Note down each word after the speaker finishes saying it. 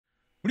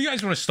What do you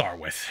guys want to start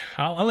with?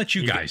 I'll let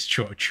you guys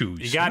choose.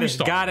 You gotta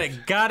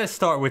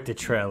start with the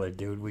trailer,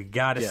 dude. We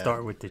gotta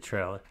start with the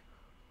trailer.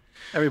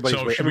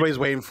 Everybody's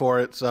waiting for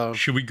it. So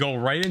should we go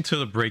right into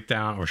the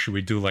breakdown, or should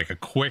we do like a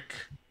quick?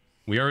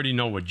 We already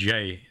know what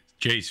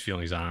Jay's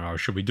feelings on it are.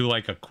 Should we do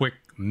like a quick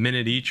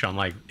minute each on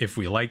like if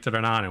we liked it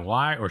or not and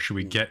why, or should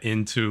we get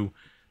into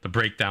the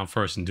breakdown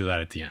first and do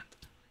that at the end?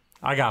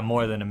 I got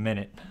more than a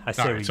minute.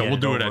 We'll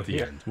do it at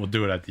the end. We'll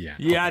do it at the end.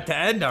 Yeah, at the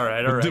end. All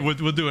right.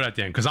 We'll do it at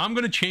the end because I'm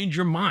going to change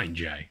your mind,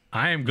 Jay.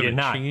 I am going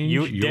to change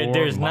your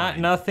There's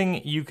mind.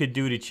 nothing you could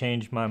do to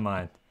change my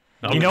mind.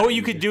 Okay. You know what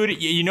you could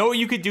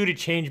do to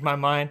change my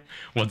mind?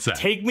 What's that?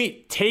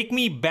 Take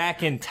me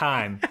back in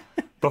time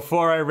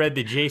before I read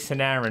the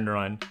Jason Aaron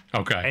run.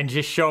 Okay. And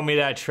just show me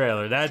that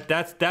trailer.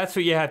 That's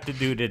what you have to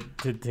do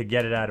to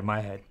get it out of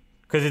my head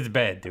because it's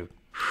bad, dude.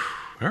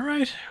 All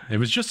right. It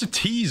was just a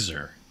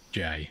teaser,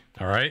 Jay.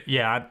 All right?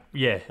 Yeah,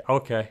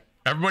 okay.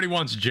 Everybody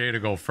wants Jay to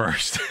go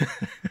first.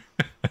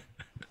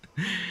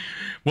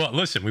 Well,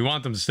 listen, we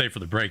want them to stay for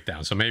the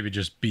breakdown, so maybe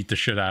just beat the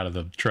shit out of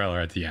the trailer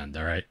at the end,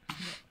 all right?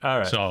 All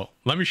right. So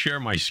let me share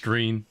my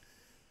screen.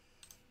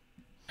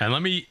 And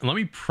let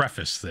me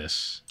preface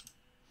this.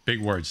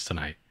 Big words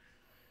tonight.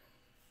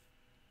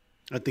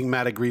 I think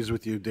Matt agrees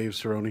with you, Dave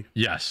Cerrone.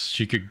 Yes,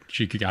 she could.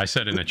 I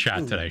said in the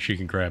chat today, she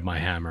can grab my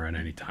hammer at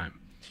any time.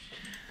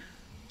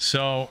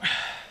 So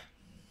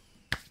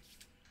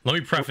let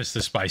me preface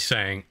this by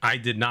saying I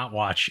did not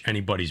watch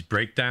anybody's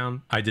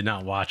breakdown. I did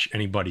not watch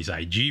anybody's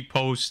IG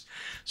post.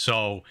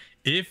 So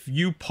if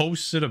you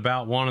posted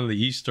about one of the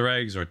Easter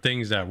eggs or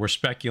things that we're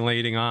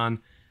speculating on,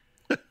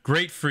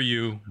 great for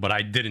you, but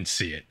I didn't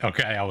see it.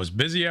 Okay, I was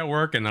busy at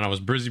work, and then I was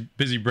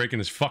busy breaking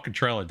this fucking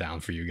trailer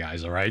down for you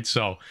guys. All right,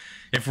 so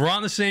if we're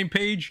on the same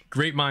page,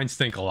 great minds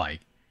think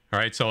alike. All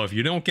right, so if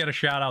you don't get a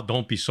shout out,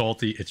 don't be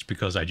salty. It's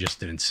because I just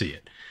didn't see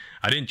it.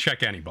 I didn't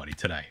check anybody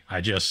today.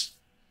 I just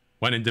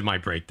went and did my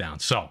breakdown.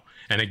 So,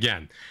 and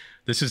again,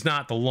 this is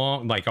not the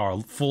long, like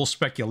our full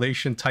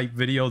speculation type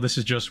video. This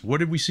is just, what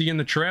did we see in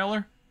the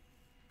trailer?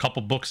 A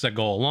couple books that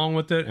go along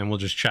with it, and we'll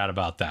just chat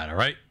about that, all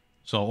right?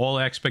 So all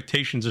the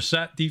expectations are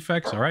set,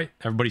 defects, all right?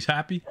 Everybody's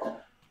happy?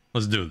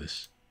 Let's do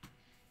this.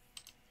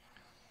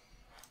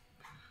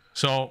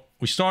 So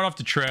we start off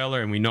the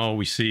trailer, and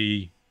we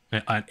see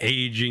an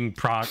aging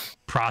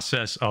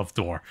process of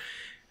Thor.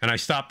 And I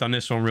stopped on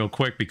this one real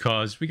quick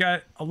because we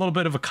got a little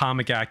bit of a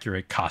comic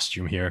accurate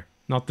costume here.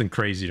 Nothing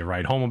crazy to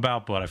write home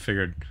about, but I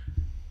figured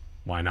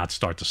why not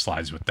start the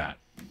slides with that.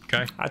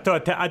 Okay. I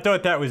thought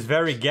that was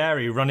very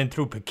Gary running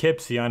through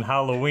Poughkeepsie on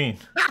Halloween.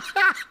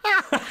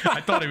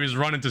 I thought he was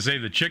running to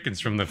save the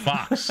chickens from the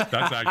fox.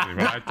 That's actually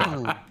what I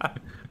thought.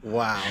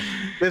 Wow.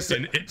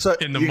 Listen,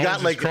 in the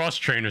Moses cross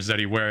trainers that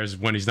he wears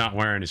when he's not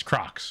wearing his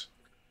Crocs.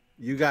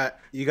 You got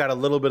a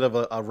little bit of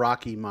a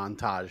Rocky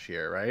montage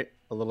here, right?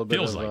 A little bit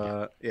Feels of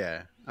like it.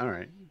 Yeah. All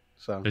right.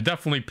 So they're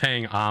definitely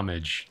paying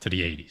homage to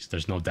the 80s.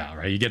 There's no doubt,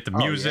 right? You get the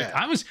music.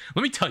 Yeah.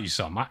 Let me tell you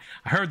something.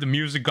 I heard the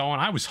music going.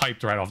 I was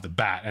hyped right off the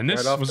bat. And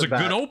this was a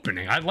good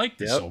opening. I like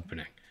this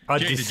opening. A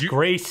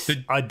disgrace.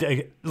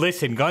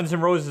 Listen, Guns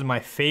N' Roses is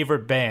my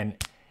favorite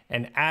band.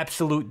 An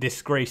absolute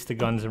disgrace to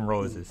Guns N'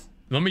 Roses.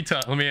 Let me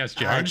ask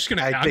you. I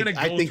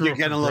think you're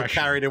getting a little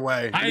carried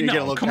away. I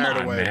know. Come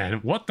on, man.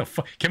 What the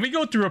fuck? Can we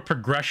go through a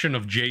progression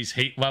of Jay's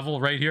hate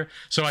level right here?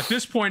 So at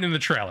this point in the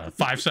trailer,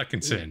 5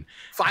 seconds in.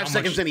 5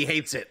 seconds in, he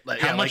hates it.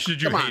 How much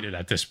did you hate it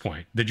at this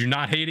point? Did you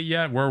not hate it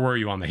yet? Where were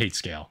you on the hate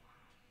scale?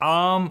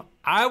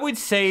 I would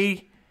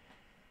say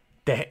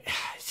that.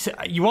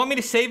 You want me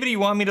to save it or you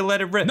want me to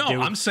let it rip? No,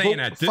 dude? I'm saying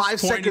at this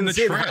point in the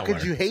trailer. How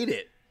could you hate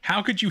it?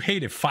 How could you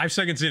hate it 5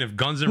 seconds in if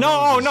Guns N'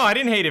 Roses... No, I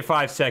didn't hate it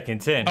 5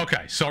 seconds in.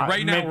 Okay, so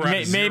right now we're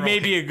at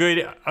maybe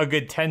a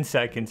good 10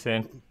 seconds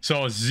in.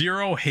 So a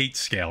 0 hate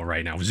scale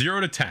right now.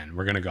 0 to 10,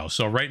 we're going to go.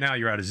 So right now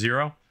you're at a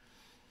 0?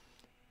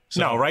 So,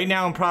 no, right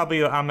now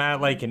I'm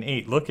at like an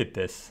 8. Look at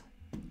this.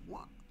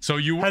 So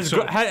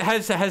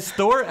has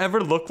Thor ever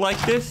looked like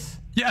this?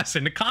 Yes,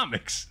 in the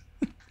comics.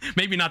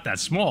 Maybe not that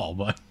small,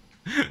 but...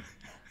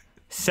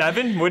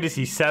 7? What is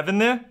he, 7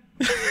 there?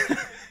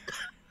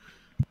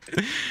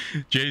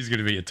 Jay's going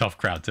to be a tough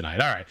crowd tonight.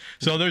 All right.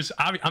 So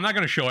I'm not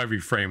going to show every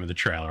frame of the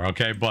trailer,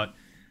 okay? But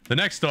the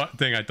next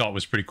thing I thought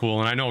was pretty cool,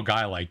 and I know a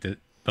guy liked it,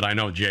 but I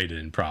know Jay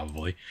didn't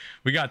probably.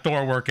 We got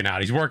Thor working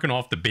out. He's working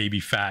off the baby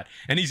fat,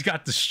 and he's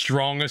got the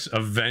strongest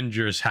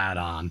Avengers hat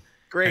on.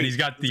 Great. And he's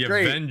got the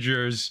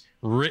Avengers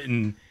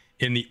written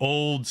in the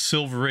old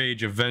Silver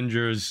Age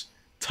Avengers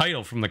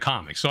title from the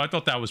comics. So I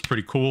thought that was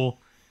pretty cool.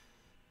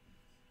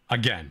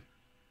 Again,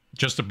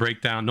 just a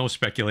breakdown, no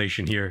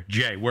speculation here.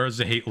 Jay, where's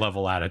the hate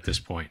level at this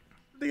point?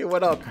 I think it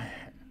went up.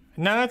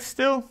 No, it's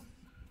still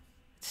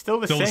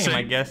the same,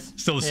 I guess.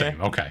 Still the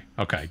same. Okay.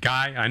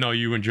 Guy, I know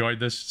you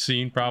enjoyed this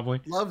scene probably.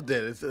 Loved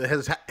it.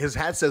 His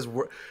hat says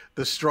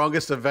the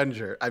strongest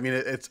Avenger. I mean,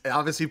 it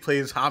obviously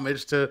plays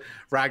homage to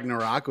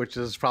Ragnarok, which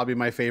is probably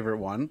my favorite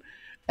one.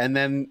 And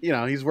then,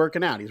 he's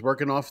working out. He's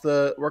working off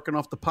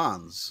the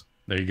ponds.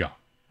 There you go.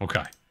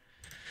 Okay.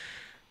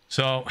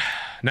 So,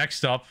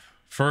 next up,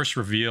 first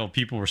reveal,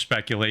 people were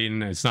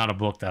speculating. It's not a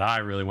book that I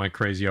really went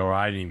crazy over.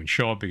 I didn't even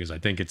show it because I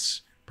think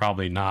it's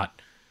probably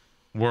not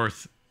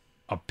worth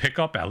a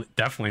pickup.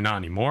 Definitely not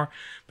anymore.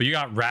 But you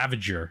got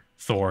Ravager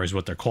Thor is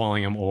what they're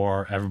calling him,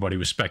 or everybody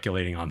was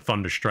speculating on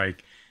Thunderstrike.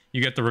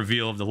 You get the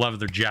reveal of the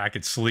leather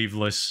jacket,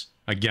 sleeveless.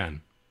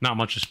 Again, not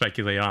much to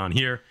speculate on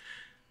here.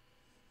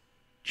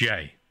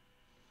 Jay,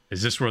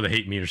 is this where the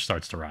hate meter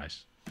starts to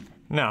rise?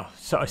 No.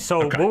 So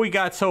okay. What we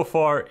got so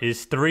far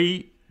is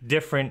 3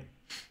 different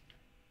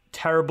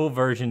terrible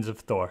versions of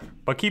Thor.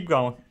 But keep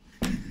going.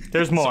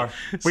 There's more.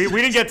 We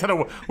didn't get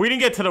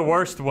to the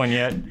worst one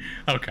yet.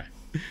 Okay.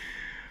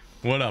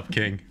 What up,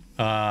 King?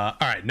 All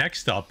right,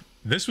 next up.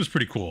 This was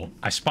pretty cool.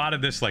 I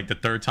spotted this like the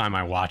 3rd time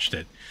I watched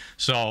it.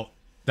 So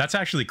that's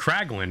actually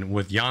Kraglin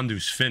with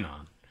Yondu's fin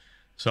on.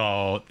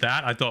 So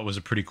that I thought was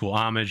a pretty cool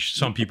homage.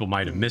 Some people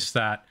might have missed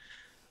that.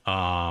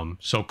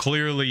 So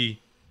clearly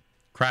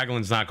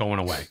Kraglin's not going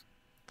away.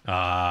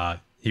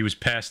 He was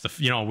past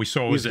the, we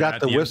saw he's got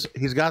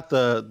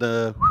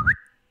the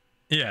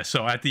yeah.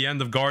 So at the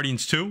end of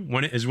Guardians 2,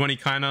 when he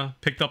kind of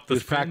picked up the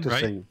fin,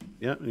 practicing. Right?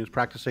 Yeah, he was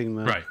practicing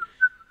the right.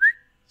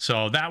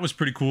 So that was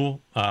pretty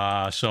cool.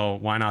 So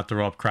why not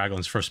throw up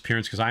Kraglin's first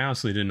appearance? Because I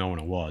honestly didn't know when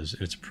it was.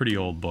 It's a pretty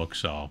old book,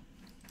 so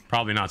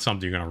probably not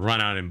something you're going to run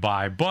out and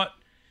buy. But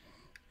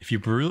if you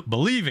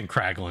believe in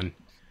Kraglin,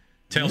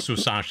 Tales to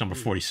Astonish number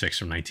 46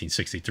 from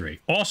 1963.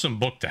 Awesome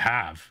book to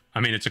have. I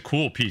mean, it's a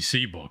cool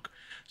PC book.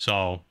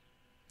 So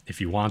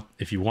if you want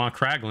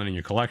Kraglin in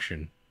your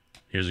collection,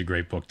 here's a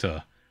great book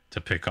to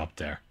pick up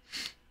there.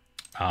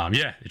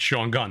 Yeah, it's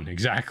Sean Gunn,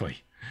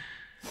 exactly.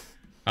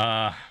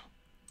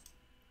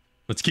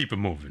 Let's keep it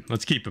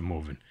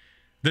moving.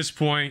 This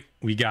point,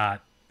 we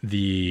got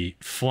the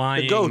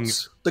flying...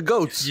 The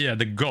goats. Yeah,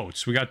 the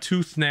goats. We got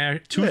Tooth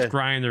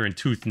Grinder and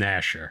Tooth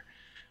Gnasher.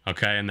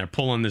 Okay, and they're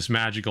pulling this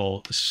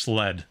magical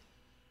sled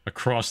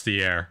across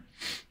the air.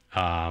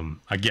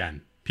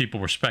 Again, people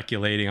were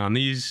speculating on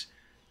these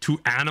 2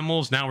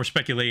 animals. Now we're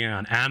speculating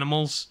on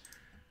animals.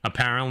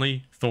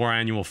 Apparently, Thor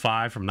Annual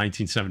 5 from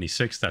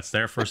 1976. That's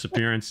their first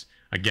appearance.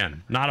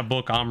 Again, not a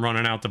book I'm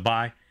running out to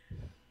buy.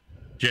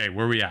 Jay,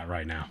 where are we at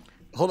right now?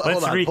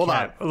 Let's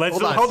recap. Let's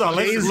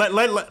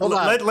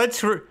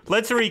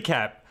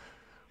recap.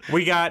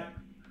 We got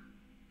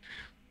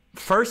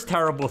first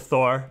terrible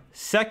Thor,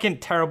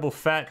 second terrible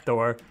fat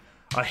Thor,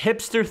 a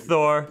hipster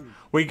Thor.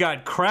 We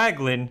got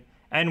Kraglin,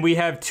 and we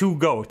have 2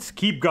 goats.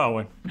 Keep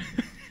going.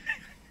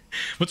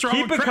 What's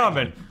wrong with Kraglin? Keep it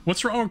coming.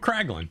 What's wrong with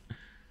Kraglin?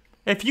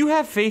 If you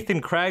have faith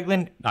in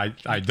Kraglin,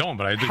 I don't,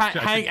 but I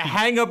think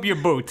hang up your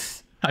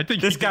boots. I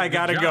think this guy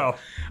gotta go.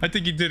 I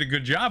think he did a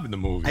good job in the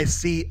movie. I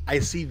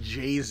see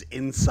Jay's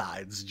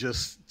insides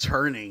just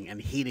turning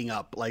and heating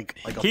up like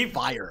a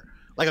fire,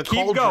 like a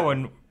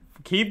cauldron.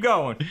 Keep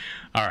going.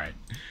 All right.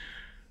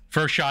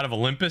 First shot of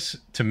Olympus,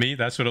 to me,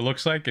 that's what it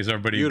looks like. Does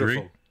everybody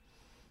agree?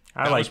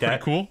 I like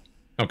that. Pretty cool.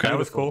 Okay. That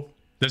was cool.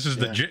 This is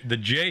the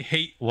J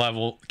hate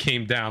level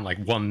came down like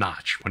 1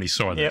 notch when he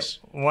saw this.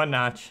 Yep, 1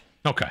 notch.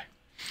 Okay.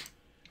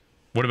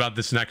 What about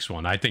this next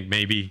one? I think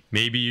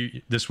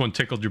maybe this one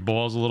tickled your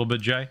balls a little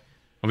bit, Jay.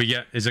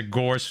 Is it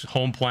Gore's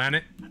home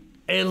planet?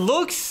 It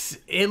looks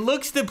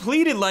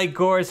depleted like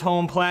Gore's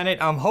home planet.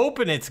 I'm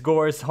hoping it's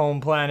Gore's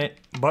home planet,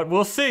 but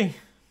we'll see.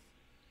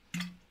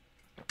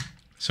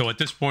 So at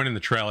this point in the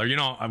trailer,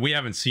 we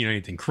haven't seen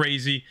anything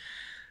crazy.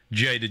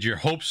 Jay, did your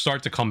hopes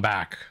start to come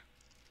back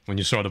when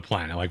you saw the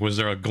planet? Like, was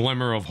there a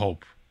glimmer of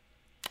hope?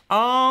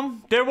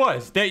 There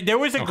was. There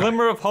was a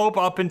glimmer of hope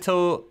up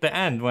until the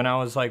end when I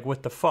was like,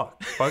 what the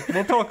fuck? But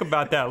we'll talk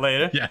about that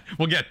later. Yeah,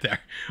 we'll get there.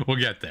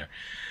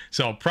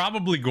 So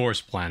probably Gore's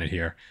planet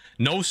here.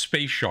 No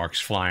space sharks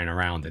flying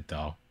around it,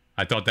 though.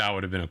 I thought that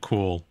would have been a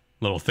cool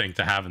little thing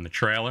to have in the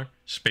trailer.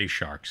 Space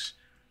sharks.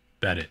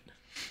 Bet it.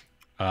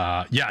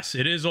 Yes,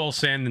 it is all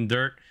sand and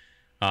dirt.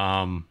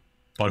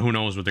 But who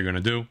knows what they're going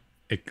to do.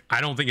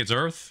 I don't think it's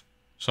Earth,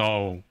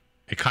 so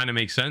it kind of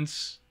makes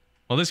sense.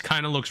 Well, this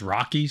kind of looks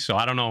rocky, so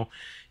I don't know.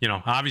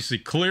 Obviously,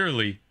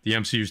 clearly, the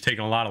MCU's taking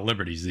a lot of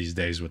liberties these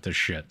days with this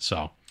shit,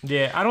 so.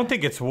 Yeah, I don't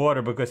think it's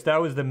water, because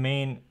that was the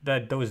main,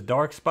 those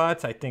dark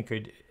spots, I think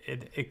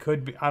it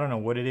could be, I don't know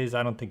what it is.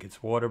 I don't think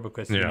it's water,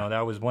 because,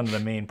 that was one of the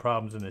main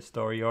problems in the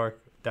story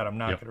arc that I'm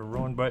not going to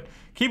ruin, but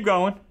keep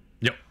going.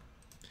 Yep.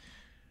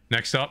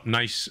 Next up,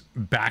 nice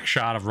back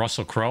shot of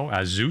Russell Crowe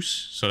as Zeus,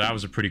 so that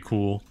was a pretty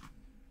cool,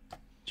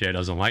 Jay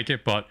doesn't like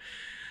it, but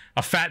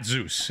a fat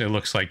Zeus, it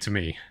looks like to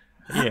me.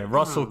 Yeah,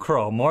 Russell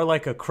Crowe. More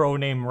like a crow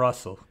named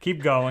Russell.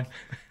 Keep going.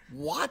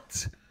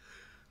 What?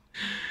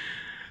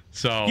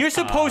 So you're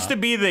supposed to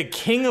be the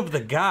king of the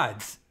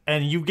gods,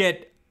 and you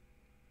get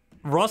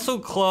Russell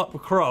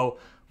Crowe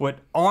with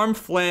arm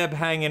flab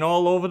hanging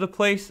all over the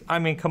place. I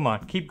mean, come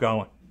on, keep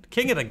going.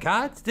 King of the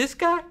gods? This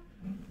guy?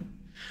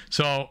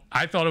 So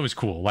I thought it was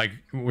cool. Like,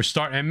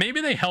 and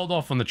maybe they held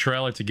off on the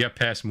trailer to get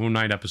past Moon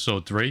Knight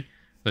episode 3.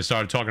 They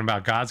started talking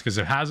about gods because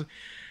it has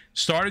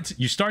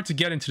you start to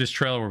get into this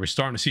trailer where we're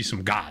starting to see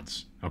some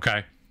gods.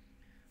 Okay,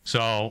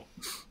 so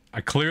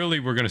clearly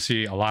we're going to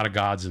see a lot of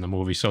gods in the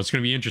movie. So it's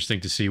going to be interesting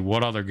to see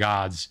what other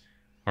gods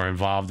are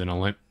involved in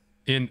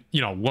in,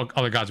 what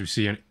other gods we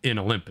see in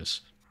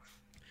Olympus.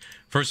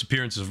 First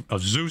appearance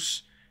of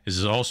Zeus. This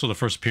is also the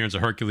first appearance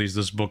of Hercules.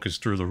 This book is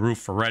through the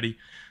roof already.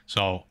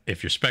 So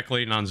if you're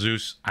speculating on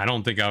Zeus, I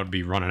don't think I would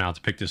be running out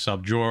to pick this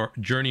up.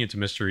 Journey into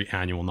Mystery,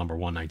 Annual Number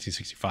 1,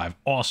 1965.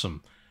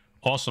 Awesome.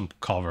 Awesome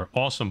cover.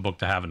 Awesome book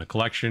to have in the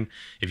collection.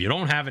 If you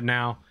don't have it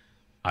now,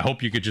 I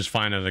hope you could just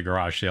find it at a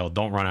garage sale.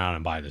 Don't run out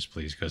and buy this,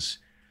 please, because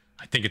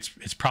I think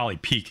it's probably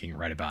peaking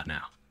right about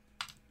now.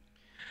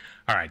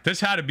 All right, this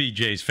had to be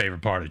Jay's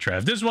favorite part of the trailer.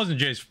 If this wasn't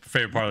Jay's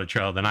favorite part of the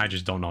trailer, then I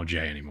just don't know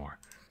Jay anymore.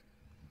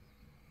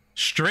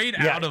 Straight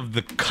out of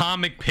the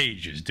comic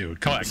pages, dude.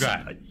 Go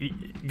ahead.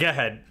 Go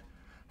ahead.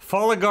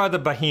 Foligar the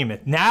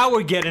Behemoth. Now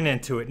we're getting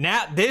into it.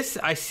 Now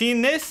I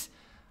seen this.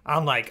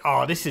 I'm like,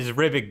 oh, this is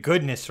Rivet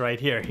goodness right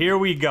here. Here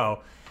we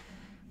go.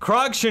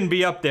 Krog shouldn't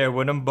be up there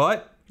with him,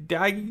 but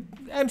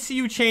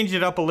MCU changed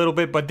it up a little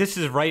bit, but this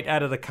is right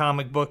out of the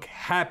comic book.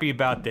 Happy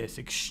about this.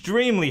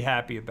 Extremely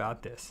happy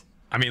about this.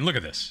 I mean, look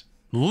at this.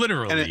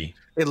 Literally.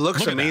 It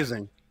looks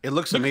amazing. It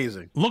looks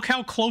amazing. Look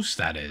how close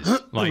that is.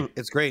 Like,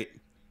 it's great.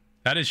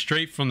 That is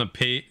straight from the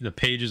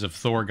pages of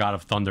Thor, God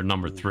of Thunder,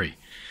 number 3.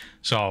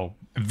 So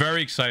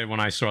very excited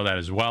when I saw that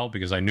as well,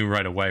 because I knew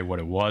right away what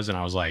it was, and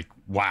I was like,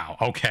 wow,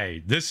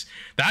 okay, that's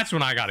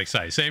when I got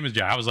excited. Same as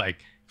Jay. I was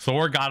like,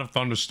 Thor, God of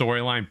Thunder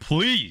storyline,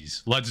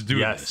 please, let's do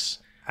this.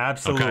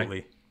 Absolutely.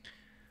 Okay?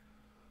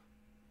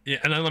 Yeah,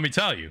 and then let me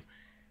tell you,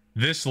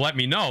 this let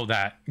me know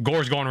that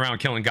Gore's going around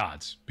killing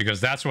gods, because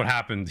that's what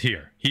happened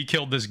here. He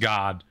killed this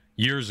god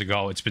years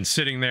ago. It's been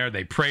sitting there.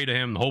 They pray to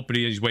him, hope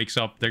he wakes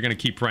up. They're going to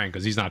keep praying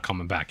because he's not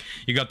coming back.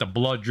 You got the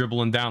blood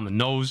dribbling down the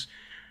nose.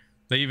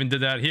 They even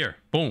did that here.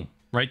 Boom,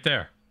 right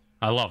there.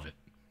 I love it.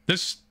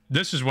 This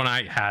is when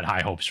I had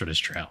high hopes for this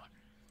trailer.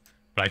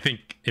 But I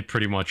think it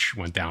pretty much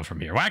went down from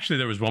here. Well, actually,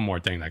 there was one more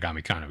thing that got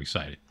me kind of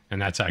excited,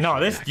 and that's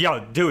actually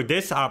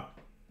this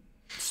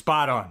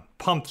spot on,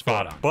 pumped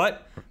spot on.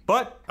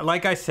 But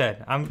like I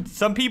said,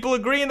 some people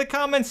agree in the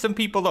comments, some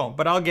people don't.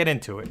 But I'll get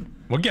into it.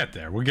 We'll get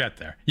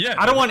there. Yeah.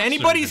 I don't want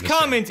anybody's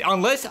comments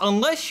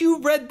unless you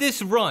read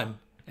this run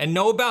and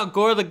know about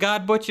Gore the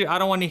God Butcher. I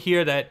don't want to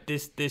hear that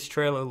this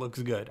trailer looks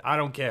good. I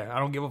don't care. I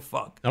don't give a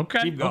fuck.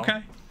 Okay. Keep going.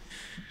 Okay.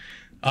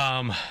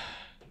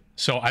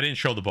 So I didn't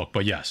show the book,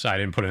 but yes, I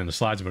didn't put it in the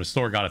slides. But it's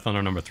Thor, God of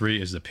Thunder, number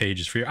 3 is the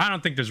pages for you. I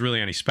don't think there's really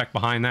any spec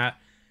behind that.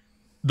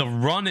 The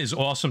run is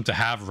awesome to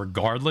have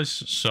regardless.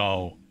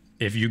 So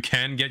if you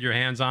can get your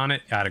hands on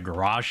it at a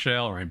garage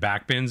sale or in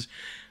back bins,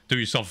 do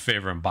yourself a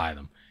favor and buy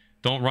them.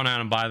 Don't run out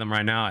and buy them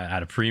right now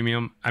at a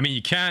premium. I mean,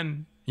 you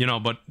can,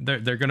 but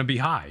they're going to be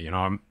high.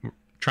 I'm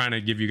trying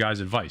to give you guys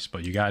advice,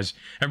 but you guys,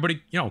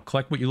 everybody,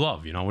 collect what you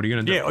love. What are you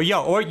going to do?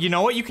 Yeah, or you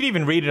know what? You could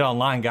even read it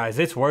online, guys.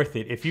 It's worth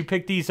it. If you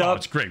pick these up.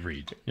 It's a great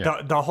read.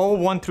 Yeah. The whole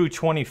 1 through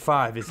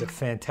 25 is a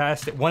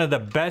fantastic, one of the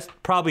best,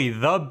 probably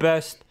the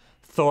best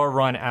Thor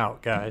run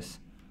out, guys.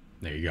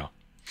 There you go.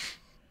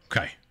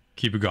 Okay,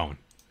 keep it going.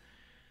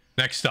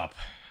 Next up,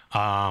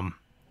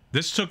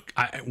 this took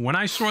when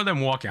I saw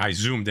them walking. I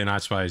zoomed in.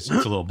 That's why it's a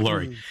little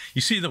blurry.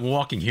 You see them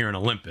walking here in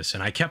Olympus,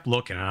 and I kept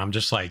looking, and I'm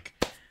just like,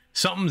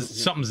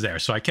 something's there.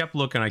 So I kept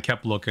looking.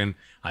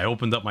 I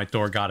opened up my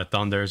Thor God of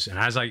Thunders, and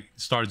as I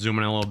started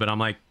zooming in a little bit, I'm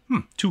like,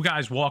 two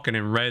guys walking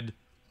in red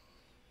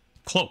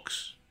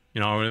cloaks,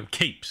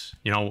 capes.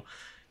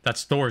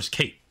 That's Thor's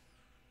cape.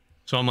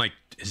 So I'm like,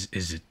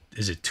 is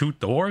it two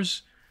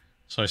Thors?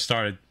 So I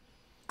started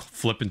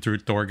flipping through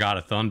Thor, God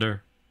of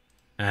Thunder,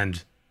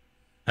 and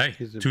hey,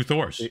 two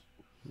Thors.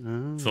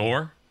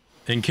 Thor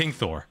and King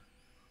Thor.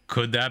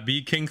 Could that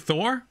be King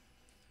Thor?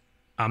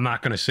 I'm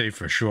not going to say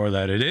for sure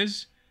that it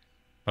is,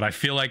 but I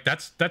feel like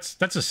that's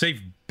a safe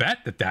bet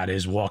that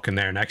is walking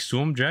there next to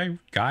him. Jay,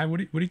 Guy, what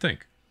do you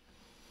think?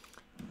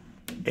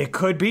 It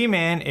could be,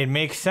 man. It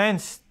makes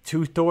sense.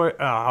 Two Thor.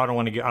 I don't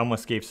want to. I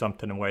almost gave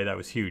something away that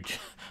was huge.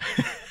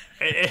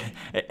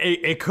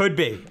 It could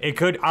be. It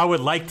could. I would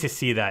like to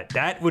see that.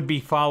 That would be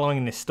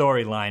following the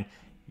storyline.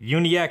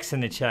 UniX in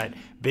the chat.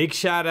 Big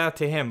shout out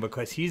to him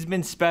because he's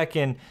been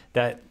specking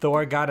that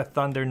Thor God of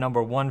Thunder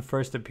number 1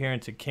 first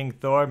appearance of King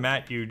Thor.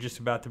 Matt, you were just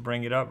about to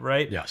bring it up,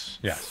 right? Yes.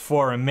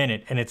 For a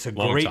minute, and it's a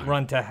great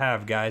run to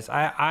have, guys.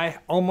 I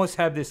almost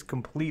have this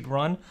complete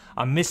run.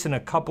 I'm missing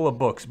a couple of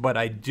books, but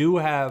I do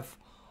have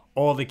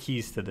all the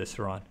keys to this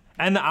run.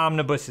 And the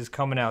omnibus is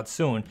coming out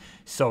soon.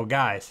 So,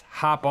 guys,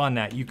 hop on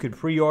that. You could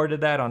pre-order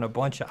that on a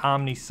bunch of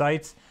Omni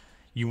sites.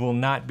 You will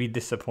not be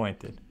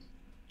disappointed.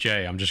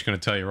 Jay, I'm just going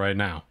to tell you right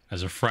now,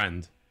 as a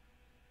friend,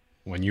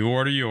 when you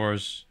order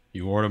yours,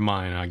 you order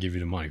mine, and I'll give you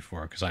the money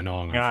for it because I know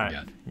I'm going to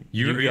forget.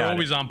 You're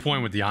always on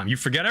point with the Omni. You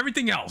forget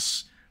everything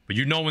else, but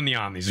you know when the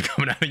Omnis are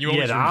coming out. And you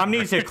always the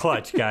Omnis are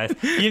clutch, guys.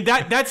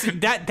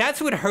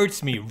 That's what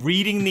hurts me,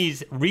 reading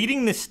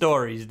the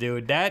stories,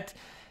 dude.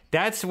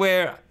 That's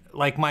where...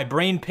 like, my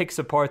brain picks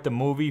apart the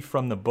movie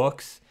from the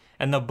books,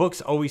 and the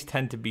books always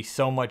tend to be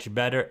so much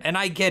better. And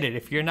I get it.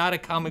 If you're not a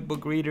comic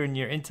book reader and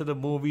you're into the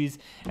movies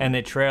and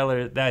the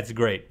trailer, that's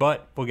great.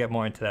 But we'll get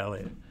more into that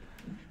later.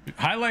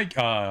 I like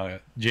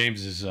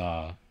James's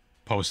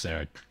post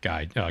there,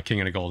 Guy,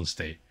 King of the Golden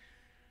State.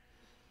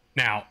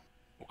 Now,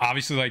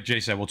 obviously, like Jay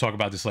said, we'll talk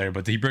about this later,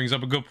 but he brings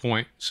up a good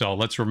point. So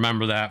let's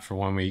remember that for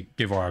when we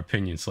give our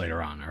opinions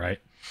later on, all right?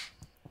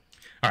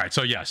 All right,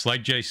 so yes,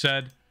 like Jay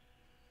said,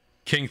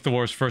 King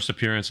Thor's first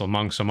appearance,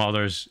 among some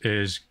others,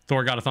 is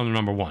Thor God of Thunder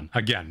 #1.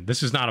 Again,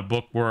 this is not a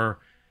book we're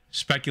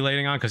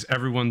speculating on because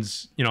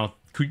everyone's,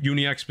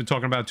 Uniac's been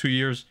talking about 2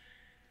 years.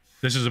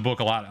 This is a book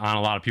on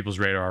a lot of people's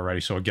radar already.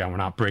 So again, we're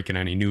not breaking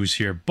any news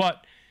here,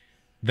 but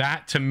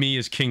that to me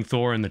is King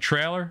Thor in the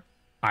trailer.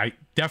 I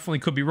definitely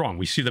could be wrong.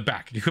 We see the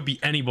back. It could be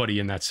anybody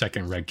in that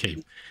second red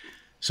cape.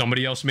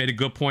 Somebody else made a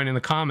good point in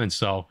the comments,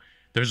 though.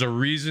 There's a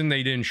reason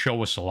they didn't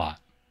show us a lot.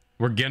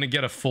 We're going to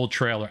get a full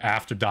trailer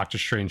after Doctor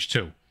Strange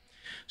 2.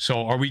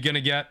 So are we going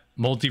to get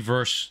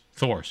multiverse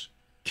Thors?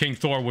 King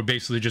Thor would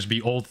basically just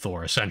be old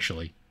Thor,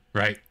 essentially,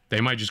 right?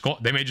 They may just call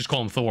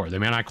him Thor. They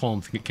may not call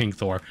him King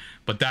Thor.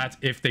 But that's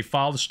if they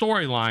follow the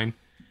storyline,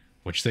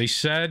 which they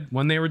said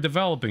when they were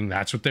developing,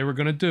 that's what they were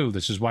going to do.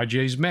 This is why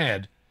Jay's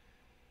mad.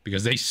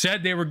 Because they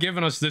said they were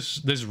giving us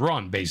this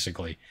run,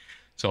 basically.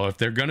 So if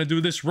they're going to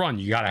do this run,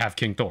 you got to have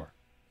King Thor.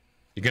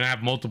 You're going to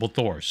have multiple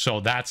Thors. So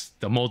that's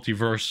the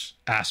multiverse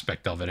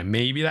aspect of it. And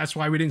maybe that's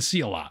why we didn't see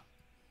a lot.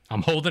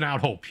 I'm holding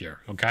out hope here,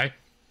 okay?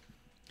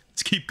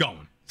 Let's keep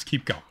going. Let's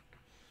keep going.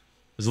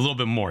 There's a little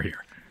bit more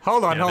here.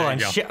 Hold on.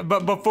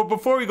 But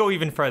before we go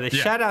even further,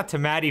 shout out to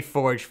Matty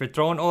Forge for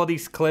throwing all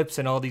these clips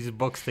and all these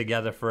books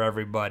together for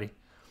everybody.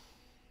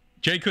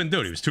 Jay couldn't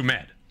do it. He was too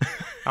mad.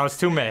 I was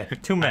too mad.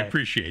 I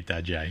appreciate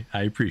that, Jay.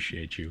 I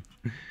appreciate you.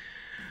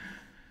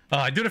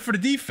 I did it for the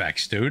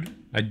defects, dude.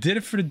 I did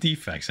it for the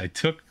defects. I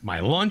took my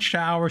lunch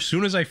hour. As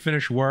soon as I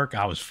finished work,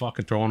 I was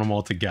fucking throwing them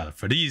all together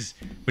for these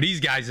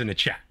guys in the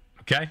chat.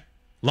 Okay,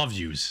 love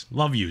yous.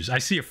 I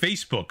see a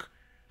Facebook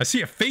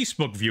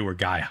viewer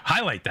guy.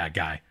 Highlight that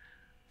guy.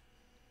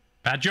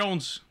 Pat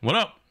Jones, what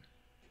up?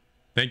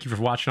 Thank you for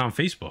watching on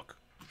Facebook.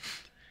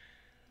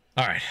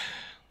 All right,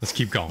 let's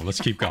keep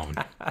going.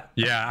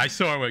 Yeah, I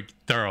saw what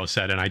Thorough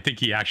said, and I think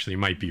he actually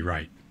might be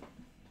right.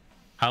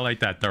 Highlight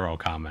that Thorough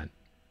comment.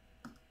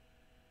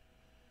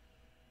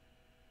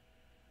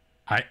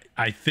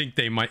 I think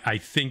they might. I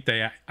think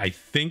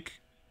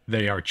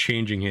they are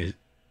changing his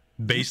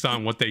based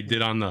on what they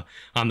did on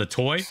the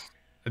toy.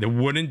 They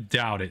wouldn't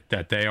doubt it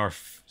that they are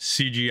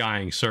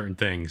CGIing certain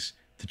things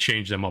to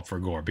change them up for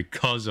gore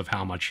because of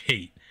how much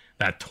hate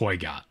that toy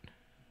got.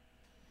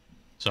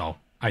 So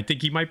I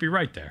think he might be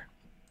right there.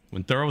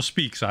 When Thorough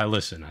speaks, I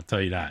listen. I'll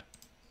tell you that.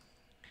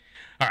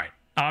 All right.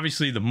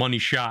 Obviously, the money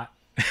shot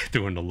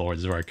doing the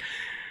Lord's work.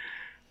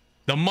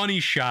 The money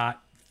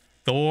shot.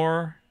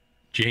 Thor.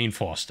 Jane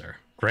Foster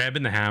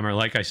grabbing the hammer.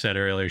 Like I said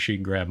earlier, she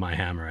can grab my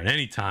hammer at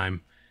any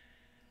time.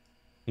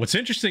 What's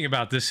interesting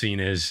about this scene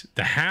is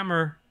the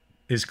hammer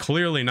is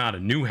clearly not a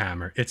new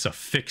hammer. It's a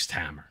fixed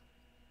hammer.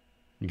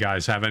 You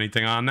guys have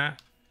anything on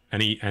that?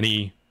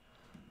 Any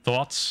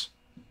thoughts?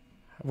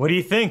 What do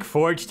you think?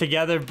 Forged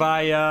together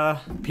by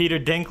Peter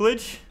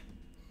Dinklage?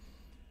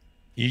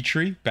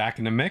 Eitri back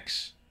in the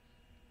mix?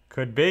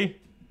 Could be.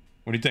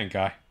 What do you think,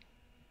 Guy?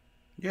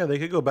 Yeah, they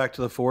could go back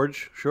to the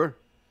Forge, sure.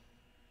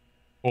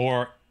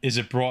 Or is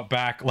it brought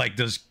back? Like,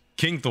 does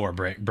King Thor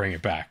bring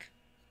it back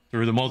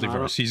through the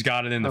multiverse? He's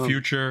got it in the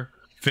future,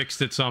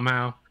 fixed it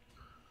somehow.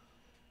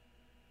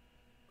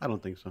 I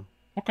don't think so.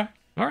 Okay,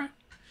 all right.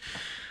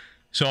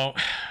 So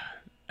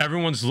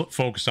everyone's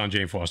focused on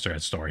Jane Foster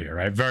at Star here,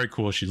 right? Very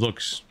cool. She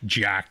looks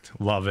jacked.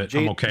 Love it.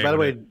 I'm okay.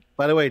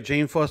 By the way,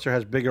 Jane Foster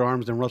has bigger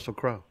arms than Russell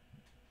Crowe.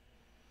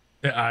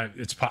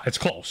 It's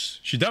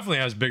close. She definitely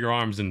has bigger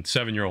arms than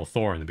 7-year-old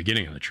Thor in the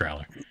beginning of the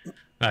trailer.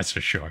 That's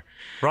for sure.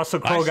 Russell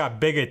Crowe got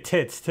bigger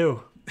tits,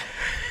 too.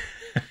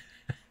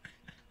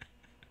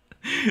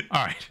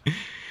 All right.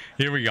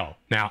 Here we go.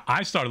 Now,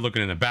 I started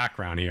looking in the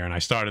background here, and I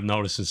started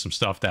noticing some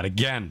stuff that,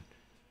 again,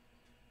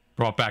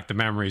 brought back the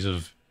memories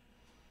of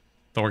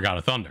Thor God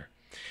of Thunder.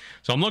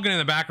 So I'm looking in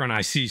the background, and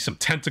I see some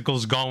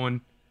tentacles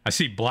going. I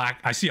see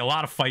a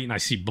lot of fighting. I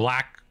see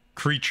black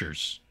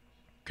creatures.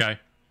 Okay?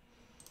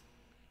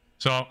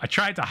 So I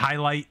tried to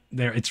highlight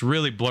there. It's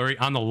really blurry.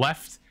 On the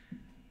left,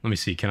 let me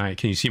see. Can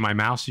you see my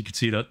mouse? You can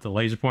see the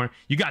laser pointer.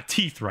 You got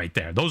teeth right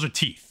there. Those are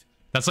teeth.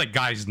 That's like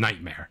Guy's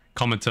nightmare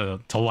coming to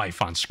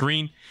life on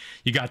screen.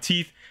 You got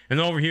teeth. And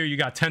then over here, you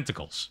got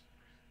tentacles.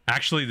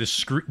 Actually,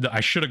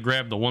 I should have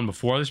grabbed the one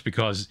before this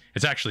because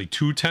it's actually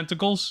 2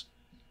 tentacles.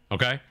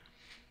 Okay?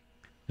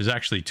 There's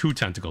actually 2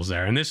 tentacles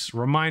there. And this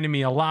reminded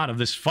me a lot of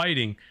this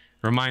fighting.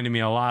 Reminded me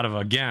a lot of,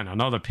 again,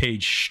 another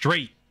page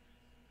straight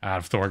out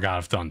of Thor God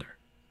of Thunder.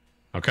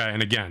 Okay?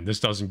 And again, this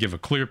doesn't give a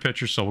clear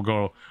picture, so we'll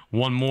go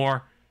one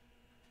more.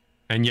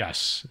 And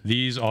yes,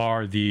 these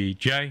are the...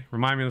 Jay,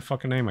 remind me of the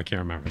fucking name. I can't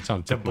remember. It's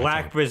on the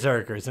Black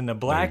Berserkers. And the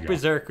Black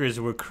Berserkers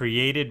were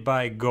created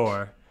by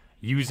Gore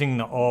using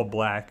the all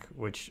black,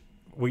 which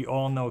we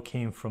all know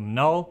came from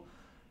Null.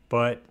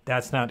 But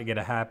that's not going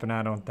to happen,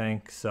 I don't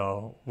think.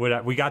 So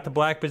we got the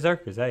Black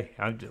Berserkers. Hey,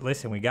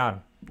 listen, we got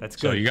them. That's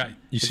good. So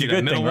you see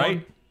that middle one?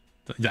 Right?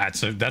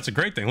 That's a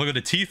great thing. Look at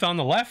the teeth on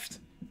the left.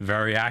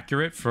 Very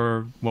accurate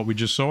for what we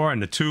just saw.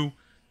 And the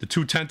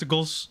two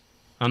tentacles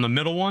on the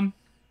middle one.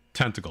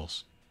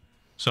 Tentacles.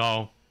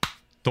 So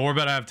Thor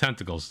better have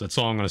tentacles. That's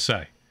all I'm going to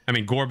say. I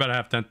mean, Gore better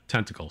have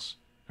tentacles.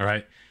 All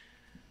right?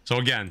 So,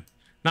 again,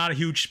 not a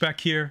huge spec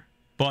here,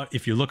 but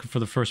if you're looking for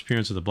the first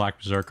appearance of the Black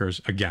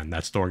Berserkers, again,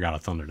 that's Thor God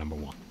of Thunder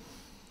 #1.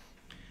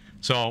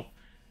 So,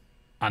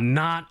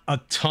 not a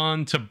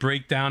ton to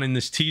break down in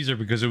this teaser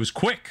because it was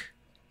quick.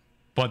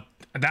 But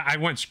I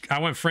went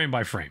frame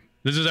by frame.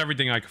 This is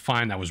everything I could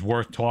find that was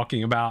worth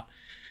talking about.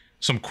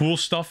 Some cool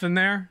stuff in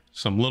there.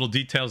 Some little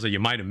details that you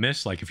might have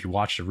missed, like if you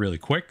watched it really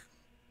quick.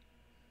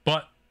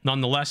 But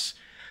nonetheless,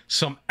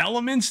 some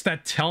elements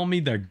that tell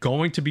me they're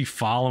going to be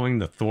following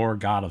the Thor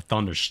God of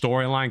Thunder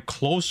storyline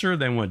closer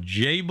than what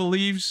Jay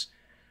believes.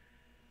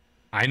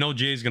 I know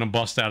Jay's going to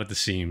bust out at the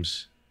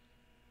seams.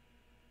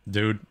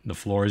 Dude, the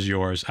floor is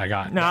yours. I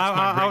got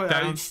my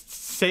breakdown.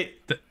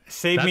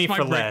 Save me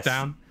for last.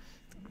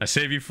 I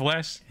save you for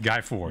last.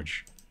 Guy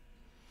Forge.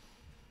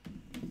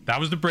 That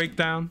was the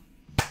breakdown.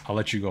 I'll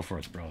let you go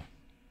first, brother.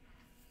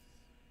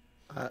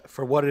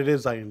 For what it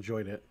is, I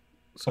enjoyed it.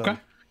 So okay.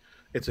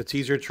 It's a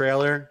teaser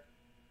trailer.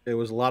 It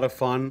was a lot of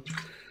fun.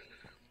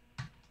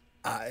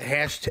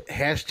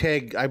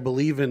 Hashtag I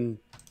believe in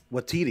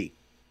Waititi.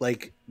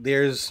 Like,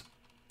 there's...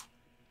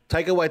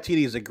 Taika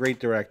Waititi is a great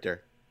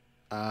director.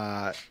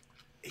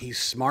 He's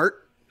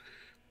smart.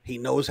 He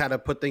knows how to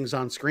put things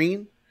on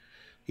screen.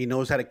 He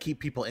knows how to keep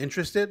people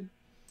interested.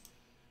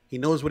 He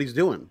knows what he's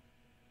doing.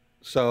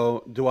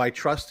 So, do I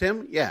trust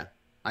him? Yeah.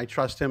 I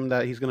trust him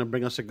that he's going to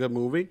bring us a good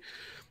movie.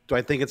 Do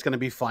I think it's going to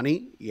be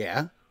funny?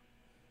 Yeah.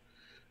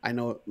 I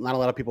know not a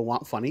lot of people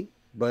want funny,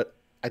 but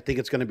I think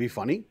it's going to be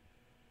funny.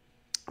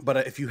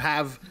 But if you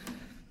have...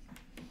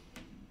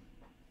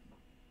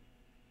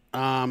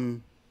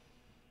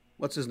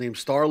 what's his name?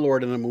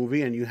 Star-Lord in a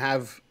movie, and you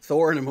have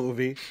Thor in a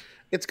movie,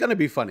 it's going to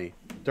be funny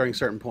during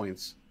certain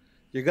points.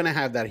 You're going to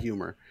have that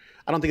humor.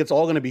 I don't think it's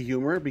all going to be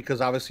humor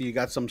because obviously you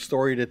got some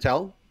story to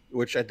tell,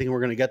 which I think we're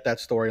going to get that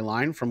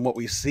storyline from what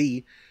we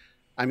see.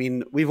 I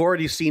mean, we've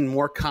already seen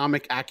more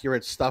comic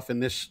accurate stuff in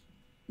this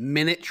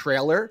minute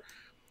trailer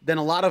than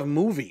a lot of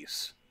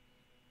movies.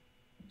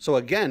 So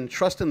again,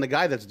 trust in the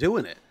guy that's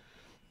doing it.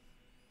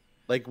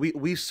 Like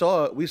we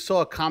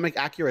saw comic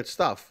accurate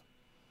stuff.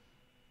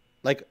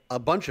 Like a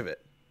bunch of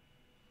it.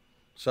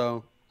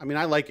 So, I mean,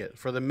 I like it.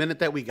 For the minute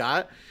that we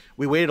got,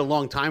 we waited a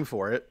long time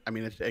for it. I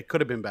mean, it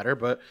could have been better,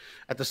 but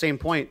at the same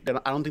point,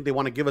 I don't think they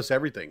want to give us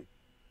everything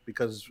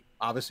because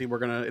obviously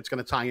it's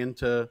gonna tie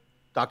into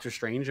Doctor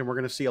Strange, and we're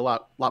gonna see a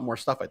lot more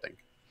stuff, I think.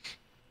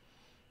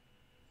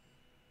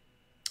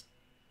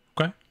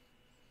 Okay.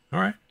 All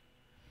right.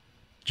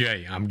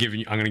 Jay, I'm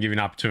gonna give you an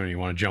opportunity. You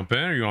want to jump in,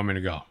 or you want me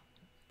to go?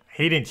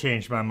 He didn't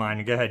change my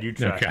mind. Go ahead, you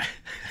try. Okay.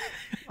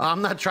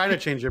 I'm not trying to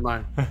change your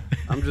mind.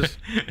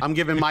 I'm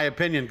giving my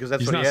opinion because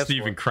that's He's what he not asked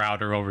Steven for.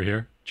 Crowder over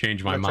here.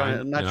 Change my mind.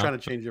 I'm not trying to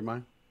change your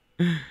mind.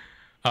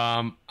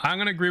 I'm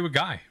going to agree with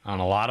Guy on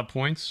a lot of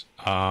points.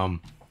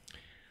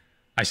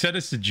 I said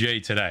this to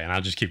Jay today, and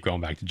I'll just keep going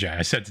back to Jay.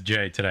 I said to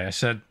Jay today, I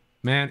said,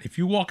 man, if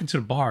you walk into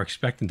the bar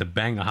expecting to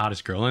bang the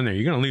hottest girl in there,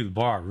 you're going to leave the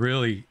bar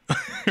really,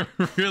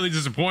 really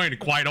disappointed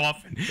quite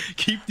often.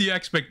 Keep the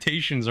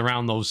expectations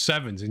around those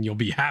 7s, and you'll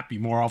be happy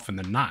more often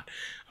than not.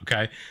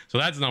 Okay? So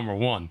that's number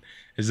one,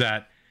 is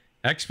that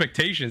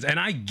expectations, and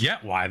I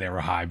get why they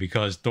were high,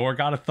 because Thor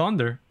God of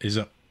Thunder is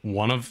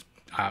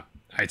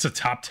it's a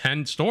top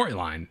 10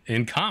 storyline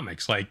in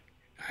comics. Like,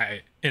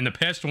 in the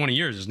past 20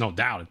 years, there's no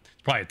doubt. It's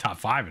probably a top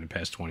 5 in the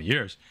past 20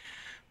 years.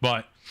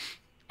 But,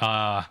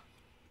 I'm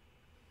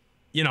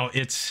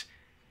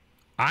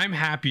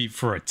happy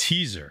for a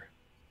teaser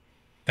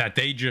that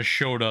they just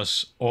showed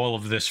us all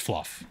of this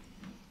fluff.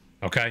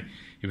 Okay?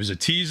 It was a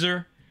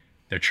teaser.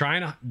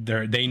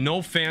 They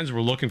know fans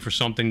were looking for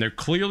something. They're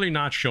clearly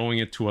not showing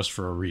it to us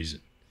for a reason.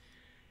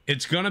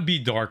 It's going to be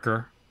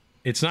darker.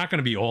 It's not going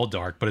to be all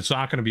dark, but it's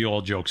not going to be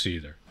all jokes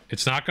either.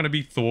 It's not going to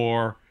be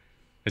Thor.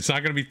 It's not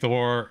going to be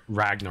Thor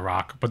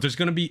Ragnarok, but there's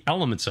going to be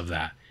elements of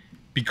that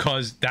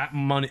because that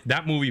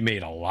movie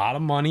made a lot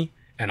of money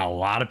and a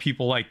lot of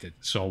people liked it.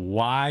 So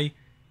why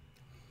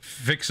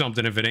fix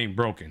something if it ain't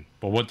broken?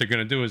 But what they're going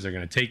to do is they're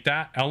going to take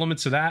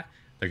elements of that.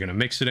 They're going to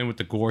mix it in with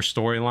the Gore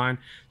storyline.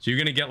 So you're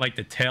going to get like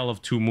the tale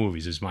of two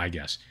movies is my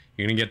guess.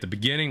 You're going to get the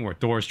beginning where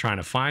Thor's trying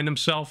to find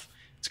himself.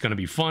 It's going to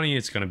be funny.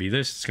 It's going to be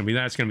this. It's going to be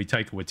that. It's going to be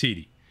Taika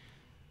Waititi.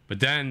 But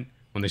then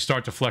when they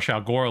start to flesh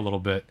out Gore a little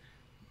bit,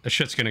 the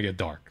shit's going to get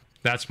dark.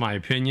 That's my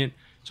opinion.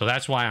 So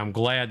that's why I'm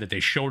glad that they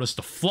showed us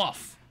the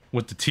fluff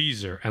with the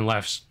teaser and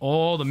left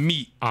all the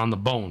meat on the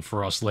bone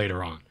for us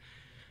later on.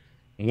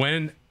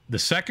 When the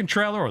second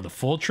trailer or the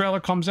full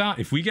trailer comes out,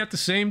 if we get the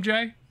same,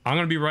 Jay, I'm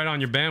going to be right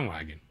on your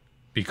bandwagon.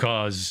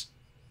 Because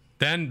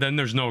then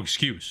there's no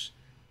excuse.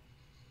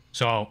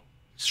 So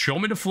show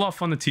me the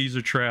fluff on the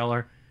teaser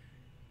trailer.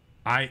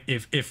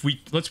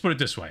 Let's put it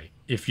this way.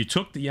 If you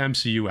took the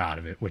MCU out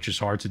of it, which is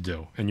hard to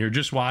do, and you're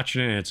just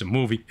watching it and it's a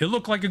movie, it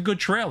looked like a good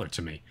trailer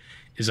to me.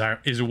 Is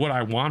it what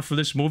I want for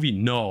this movie?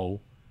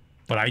 No.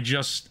 But I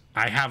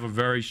have a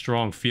very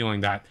strong feeling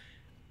that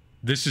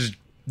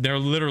they're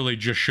literally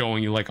just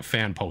showing you like a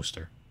fan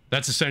poster.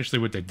 That's essentially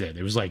what they did.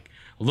 It was like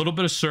a little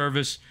bit of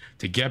service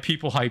to get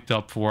people hyped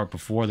up for it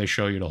before they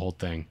show you the whole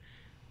thing.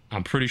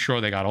 I'm pretty sure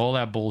they got all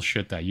that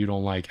bullshit that you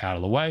don't like out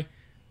of the way.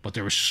 But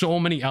there were so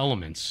many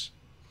elements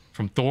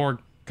from Thor,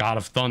 God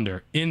of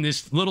Thunder in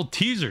this little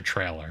teaser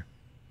trailer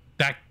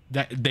that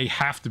they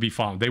have to be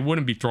following. They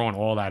wouldn't be throwing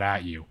all that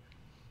at you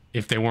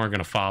if they weren't going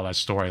to follow that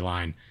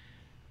storyline.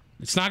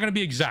 It's not going to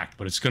be exact,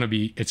 but it's going to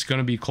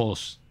be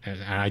close.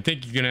 And I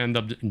think you're going to end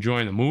up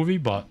enjoying the movie,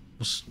 but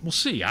we'll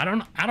see. I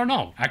don't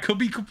know. I could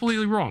be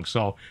completely wrong.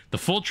 So the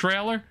full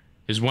trailer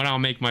is when I'll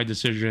make my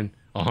decision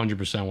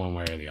 100% one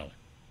way or the other.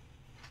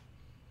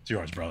 It's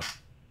yours, brother.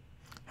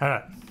 All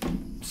right.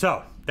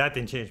 So that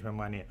didn't change my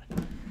mind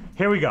either.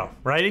 Here we go.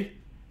 Ready?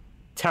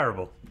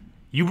 Terrible.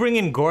 You bring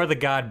in Gore the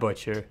God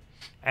Butcher,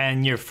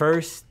 and your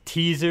first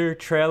teaser,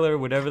 trailer,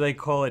 whatever they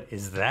call it,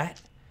 is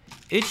that?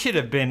 It should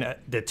have been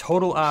the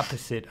total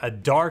opposite, a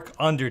dark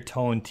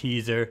undertone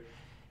teaser,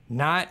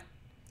 not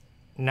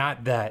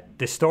that.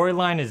 The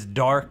storyline is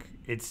dark.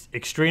 It's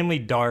extremely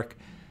dark.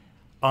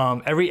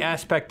 Every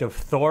aspect of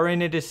Thor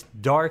in it is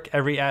dark.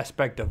 Every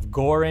aspect of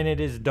Gore in it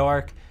is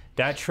dark.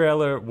 That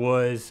trailer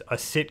was a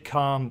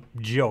sitcom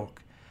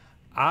joke.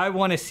 I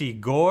want to see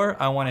gore.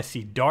 I want to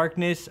see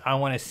darkness. I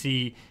want to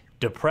see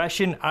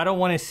depression. I don't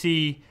want to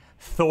see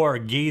Thor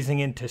gazing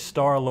into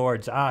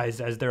Star-Lord's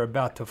eyes as they're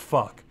about to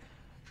fuck.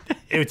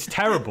 It's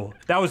terrible.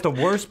 That was the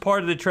worst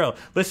part of the trailer.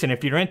 Listen,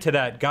 if you're into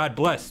that, God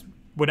bless.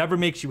 Whatever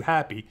makes you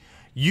happy.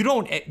 You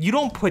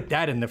don't put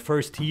that in the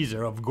first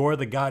teaser of Gore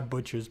the God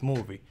Butcher's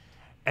movie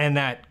and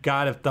that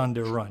God of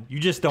Thunder run. You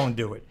just don't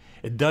do it.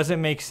 It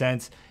doesn't make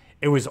sense.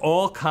 It was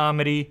all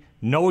comedy,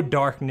 no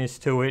darkness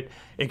to it,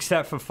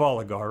 except for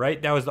Falagar,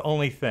 right? That was the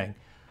only thing.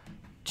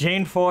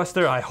 Jane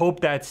Foster, I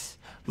hope that's...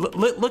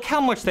 Look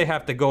how much they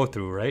have to go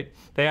through, right?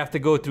 They have to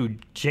go through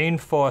Jane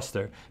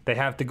Foster. They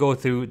have to go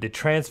through the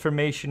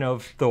transformation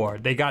of Thor.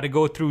 They got to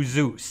go through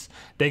Zeus.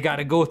 They got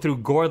to go through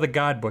Gore the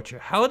God Butcher.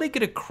 How are they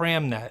going to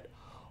cram that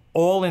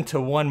all into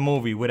one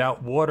movie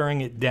without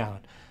watering it down?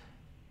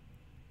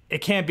 It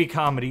can't be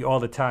comedy all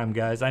the time,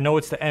 guys. I know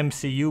it's the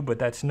MCU, but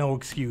that's no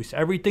excuse.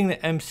 Everything the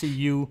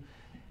MCU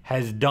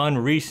has done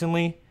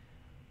recently,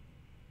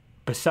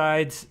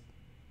 besides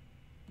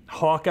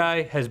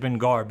Hawkeye, has been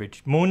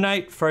garbage. Moon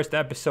Knight, first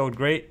episode,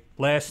 great.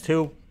 Last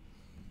two,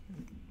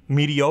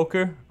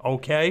 mediocre,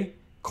 okay,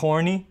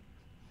 corny.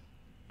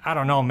 I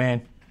don't know,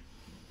 man.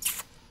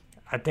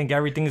 I think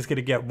everything is going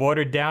to get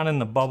watered down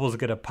and the bubble's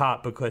going to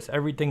pop because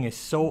everything is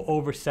so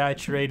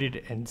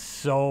oversaturated and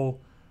so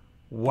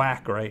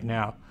whack right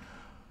now.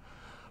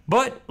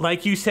 But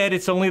like you said,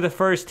 it's only the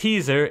first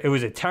teaser. It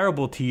was a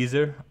terrible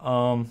teaser.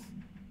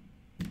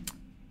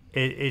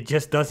 It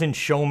just doesn't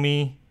show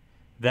me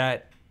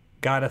that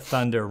God of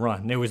Thunder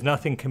run. There was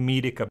nothing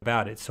comedic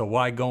about it. So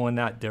why go in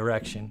that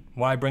direction?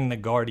 Why bring the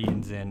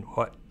Guardians in?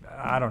 What?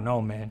 I don't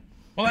know, man.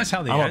 Well, that's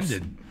how they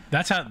ended.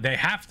 That's how they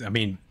have to. I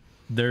mean,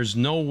 there's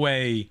no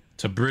way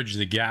to bridge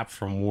the gap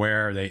from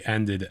where they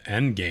ended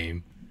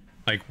Endgame.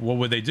 Like, what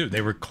would they do?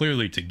 They were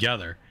clearly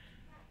together.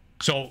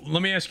 So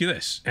let me ask you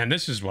this, and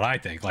this is what I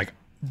think. Like,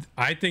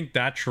 I think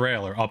that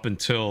trailer up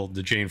until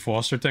the Jane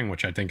Foster thing,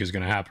 which I think is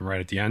going to happen right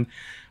at the end,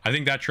 I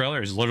think that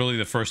trailer is literally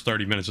the first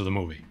 30 minutes of the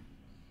movie.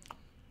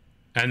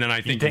 And then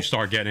I think you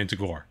start getting into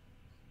Gore.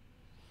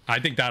 I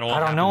think that all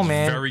happens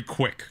very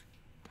quick.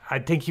 I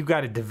think you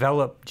got to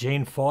develop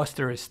Jane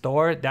Foster as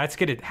Thor. That's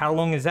gonna. How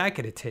long is that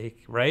gonna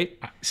take, right?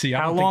 See,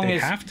 I don't think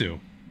they have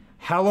to.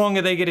 How long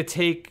are they gonna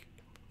take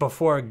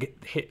before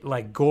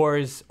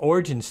Gore's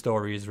origin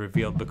story is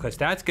revealed? Because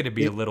that's gonna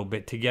be a little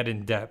bit to get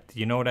in depth.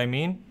 You know what I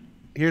mean?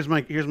 Here's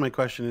my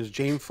question: is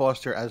Jane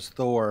Foster as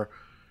Thor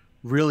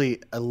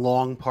really a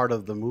long part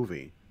of the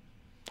movie?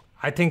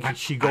 I think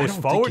she goes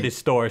forward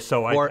as Thor.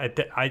 So I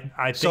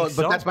think so.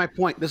 But that's my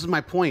point. This is my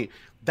point.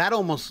 That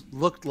almost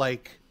looked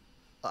like,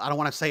 I don't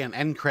want to say an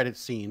end credit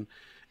scene.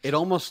 It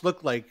almost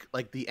looked like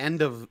the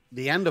end of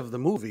the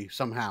movie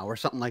somehow, or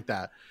something like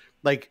that.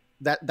 Like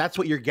that's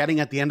what you're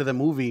getting at the end of the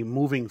movie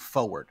moving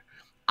forward.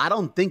 I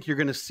don't think you're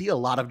going to see a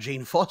lot of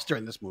Jane Foster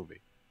in this movie.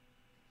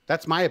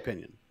 That's my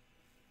opinion.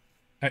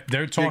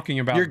 They're talking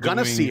about you're going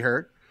to see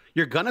her.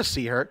 You're going to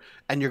see her,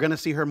 and you're going to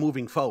see her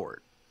moving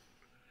forward.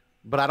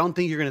 But I don't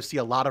think you're going to see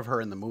a lot of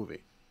her in the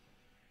movie.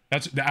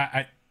 That's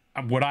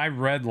what I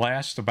read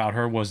last about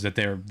her was that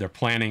they're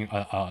planning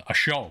a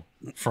show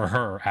for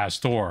her as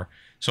Thor.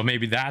 So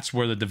maybe that's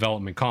where the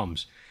development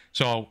comes.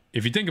 So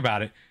if you think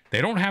about it,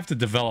 they don't have to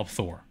develop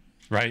Thor,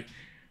 right?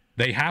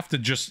 They have to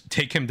just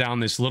take him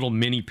down this little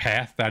mini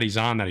path that he's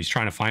on, that he's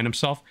trying to find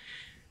himself.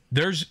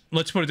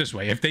 Let's put it this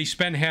way. If they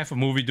spend half a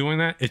movie doing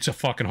that, it's a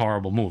fucking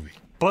horrible movie.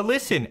 But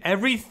listen,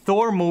 every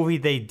Thor movie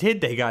they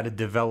got to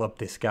develop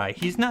this guy.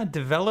 He's not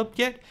developed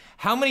yet.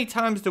 How many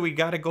times do we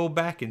got to go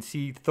back and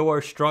see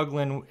Thor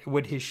struggling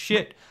with his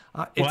shit?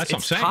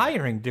 It's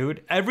tiring,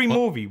 dude. Every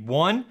movie,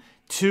 1,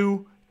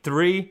 2,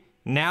 3,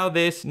 now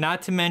this,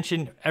 not to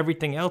mention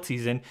everything else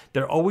he's in.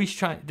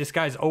 This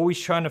guy's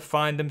always trying to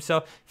find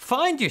himself.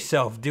 Find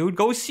yourself, dude.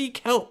 Go seek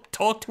help.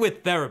 Talk to a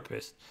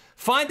therapist.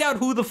 Find out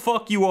who the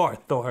fuck you are,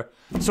 Thor,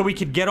 so we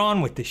could get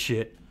on with this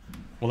shit.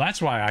 Well,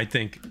 that's why I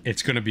think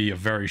it's going to be a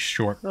very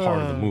short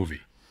part of the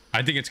movie.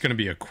 I think it's going to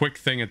be a quick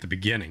thing at the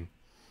beginning.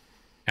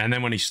 And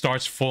then when he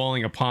starts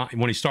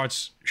when he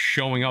starts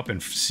showing up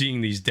and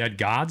seeing these dead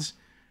gods,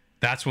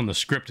 that's when the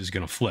script is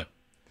going to flip.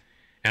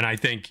 And I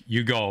think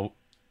you go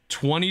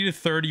 20 to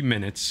 30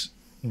 minutes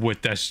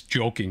with this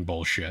joking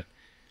bullshit,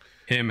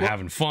 him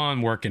having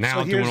fun, working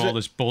out, doing all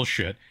this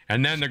bullshit.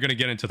 And then they're going to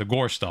get into the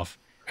gore stuff.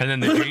 And then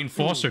the Jane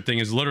Foster thing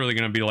is literally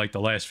going to be like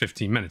the last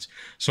 15 minutes.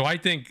 So I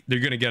think they're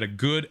going to get a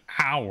good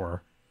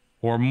hour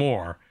or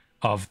more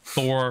of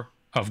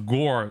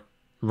gore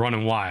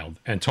running wild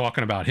and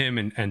talking about him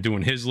and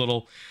doing his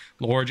little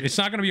origin. It's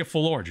not going to be a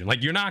full origin.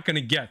 Like, you're not going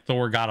to get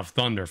Thor God of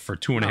Thunder for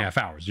 2.5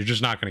 hours. You're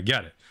just not going to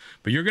get it.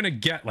 But you're going to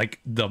get, like,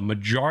 the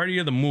majority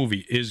of the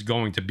movie is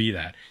going to be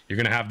that. You're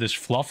going to have this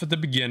fluff at the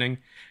beginning,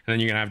 and then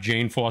you're going to have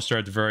Jane Foster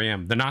at the very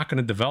end. They're not going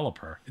to develop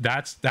her.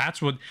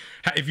 That's what...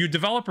 If you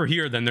develop her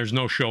here, then there's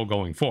no show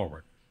going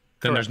forward.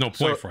 Then there's no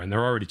point for it, and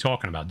they're already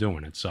talking about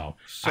doing it. So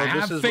I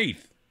have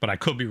faith, but I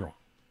could be wrong.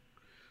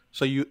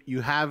 So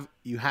you have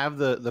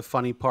the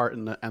funny part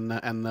and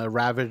the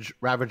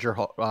Ravager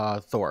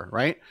Thor,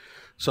 right?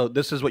 So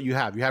this is what you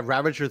have. You have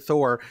Ravager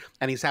Thor,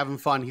 and he's having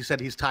fun. He said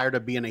he's tired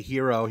of being a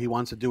hero. He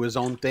wants to do his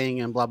own thing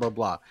and blah, blah,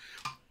 blah.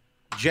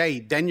 Jay,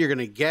 then you're going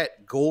to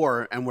get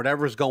Gore and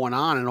whatever's going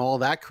on and all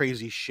that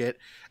crazy shit.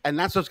 And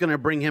that's what's going to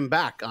bring him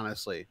back,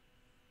 honestly.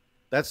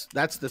 That's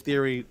the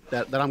theory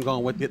that I'm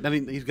going with.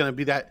 Then he's going to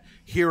be that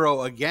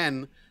hero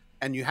again,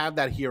 and you have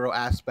that hero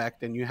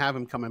aspect, and you have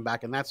him coming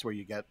back, and that's where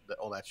you get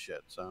all that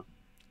shit.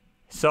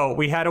 So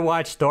we had to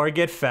watch Thor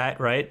get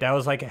fat, right? That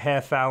was like a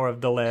half hour of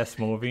the last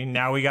movie.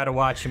 Now we got to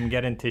watch him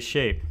get into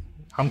shape.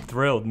 I'm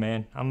thrilled,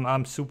 man.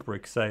 I'm super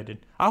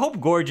excited. I hope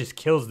Gore just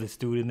kills this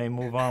dude and they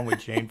move on with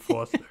Jane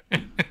Foster.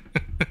 Let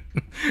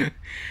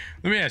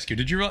me ask you: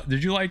 Did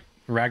you like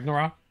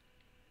Ragnarok?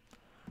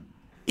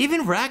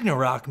 Even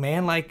Ragnarok,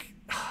 man, like,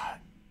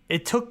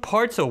 it took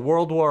parts of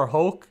World War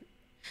Hulk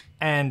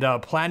and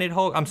Planet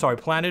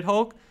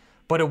Hulk,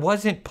 but it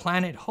wasn't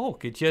Planet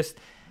Hulk. It just,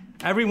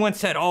 everyone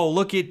said, "Oh,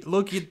 look at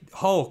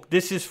Hulk.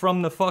 This is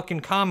from the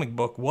fucking comic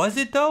book." Was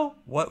it though?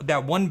 What,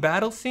 that one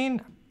battle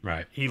scene?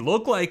 Right. He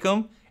looked like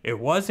him. It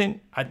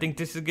wasn't. I think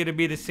this is going to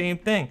be the same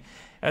thing.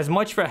 As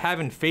much for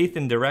having faith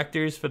in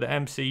directors for the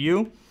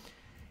MCU,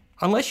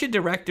 unless your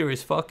director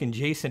is fucking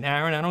Jason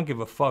Aaron, I don't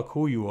give a fuck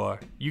who you are.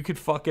 You could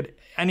fuck it.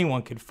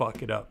 Anyone could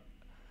fuck it up.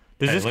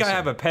 Does this guy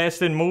have a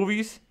past in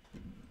movies?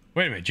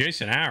 Wait a minute,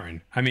 Jason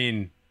Aaron. I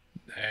mean,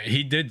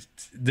 he did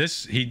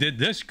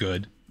this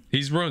good.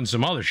 He's ruined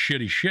some other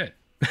shitty shit.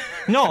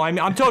 No, I mean,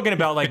 I'm talking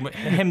about like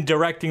him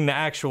directing the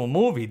actual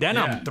movie. Then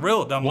yeah. I'm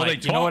thrilled. I'm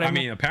like, you know what I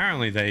mean?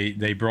 Apparently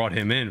they brought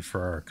him in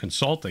for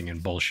consulting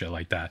and bullshit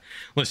like that.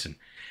 Listen,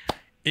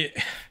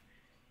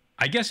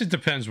 I guess it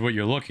depends what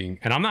you're looking.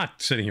 And I'm not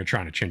sitting here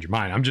trying to change your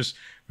mind.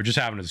 We're just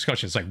having a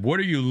discussion. It's like, what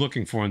are you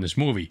looking for in this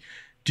movie?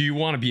 Do you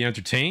want to be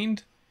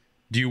entertained?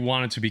 Do you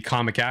want it to be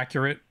comic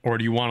accurate? Or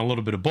do you want a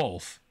little bit of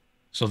both?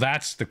 So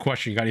that's the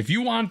question you got. If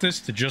you want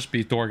this to just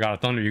be Thor God of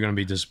Thunder, you're going to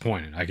be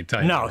disappointed. I can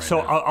tell you. No, right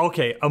now.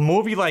 Okay, a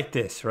movie like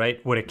this,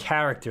 right, with a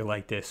character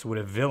like this, with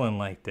a villain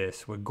like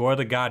this, with Gore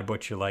the God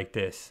Butcher like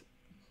this,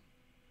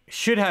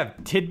 should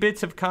have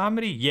tidbits of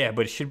comedy, yeah,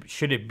 but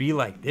should it be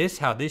like this,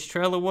 how this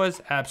trailer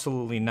was?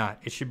 Absolutely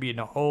not. It should be in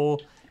a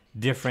whole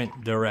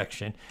different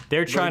direction.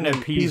 They're trying to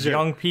appease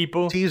young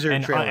people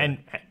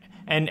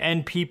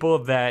and people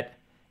that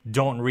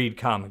don't read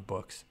comic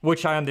books,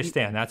 which I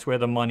understand. That's where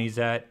the money's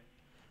at.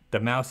 The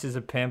mouse is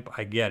a pimp.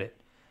 I get it.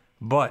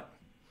 But,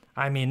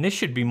 I mean, this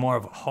should be more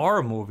of a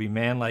horror movie,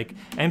 man. Like,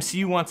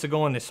 MCU wants to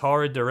go in this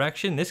horror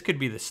direction. This could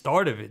be the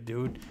start of it,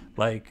 dude.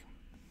 Like,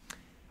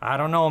 I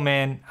don't know,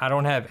 man. I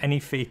don't have any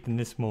faith in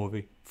this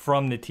movie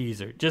from the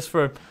teaser. Just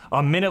for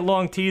a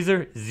minute-long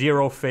teaser,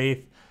 zero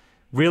faith.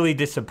 Really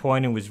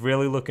disappointed. Was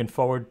really looking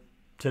forward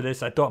to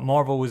this. I thought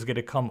Marvel was going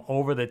to come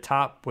over the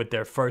top with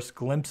their first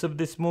glimpse of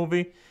this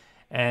movie.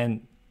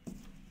 And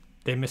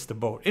they missed the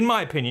boat. In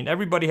my opinion,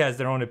 everybody has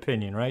their own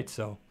opinion, right?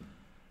 So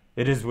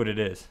it is what it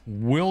is.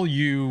 Will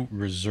you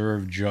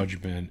reserve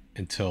judgment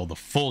until the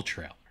full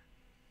trailer?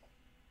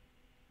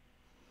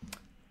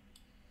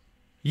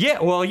 Yeah,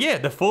 well, yeah,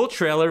 the full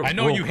trailer. I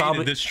know you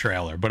hated this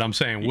trailer, but I'm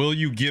saying, will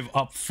you give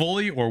up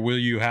fully, or will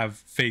you have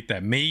faith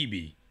that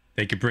maybe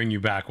they could bring you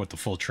back with the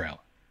full trailer?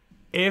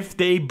 If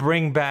they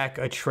bring back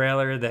a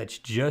trailer that's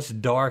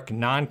just dark,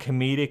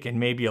 non-comedic, and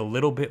maybe a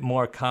little bit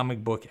more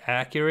comic book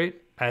accurate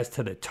as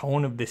to the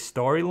tone of this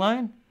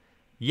storyline,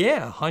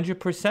 yeah,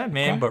 100%,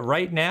 man. Okay. But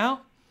right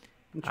now,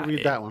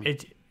 read that one.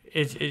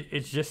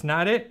 It's just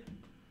not it.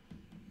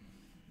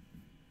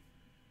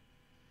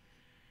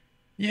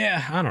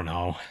 Yeah, I don't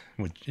know.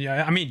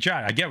 Yeah, I mean,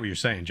 Josh, I get what you're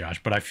saying,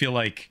 Josh, but I feel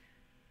like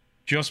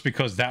just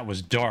because that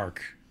was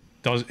dark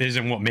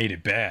isn't what made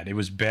it bad. It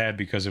was bad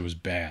because it was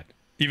bad.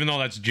 Even though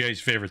that's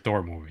Jay's favorite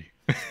Thor movie.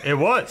 It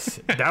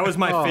was. That was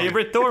my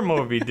favorite Thor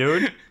movie,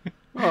 dude.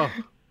 Oh.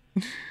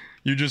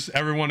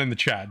 Everyone in the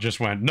chat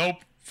just went, nope,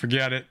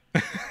 forget it.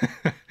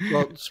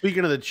 Well,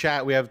 speaking of the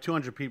chat, we have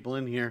 200 people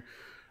in here,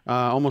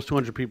 almost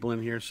 200 people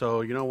in here. So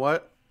you know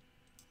what?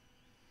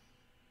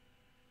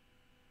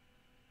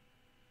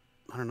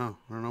 I don't know.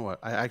 I don't know what.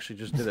 I actually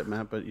just did it,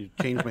 Matt, but you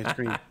changed my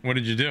screen. What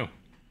did you do?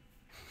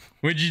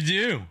 What'd you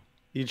do?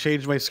 You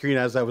changed my screen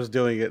as I was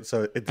doing it,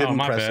 so it didn't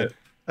my press bad. it.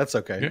 That's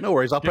okay. No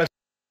worries. I'll press.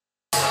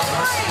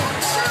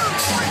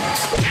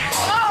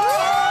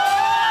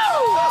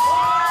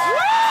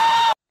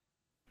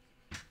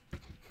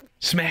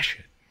 Smash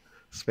it.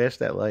 Smash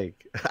that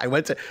like. I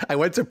went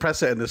to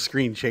press it and the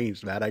screen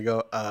changed, Matt. I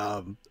go,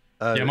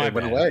 Yeah, my it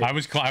went bad. away. I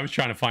was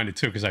trying to find it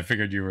too because I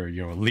figured you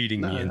were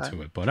leading me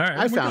into it. But all right,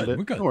 I we're found good. it.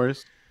 We're good. No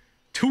worries.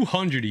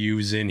 200 of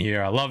yous in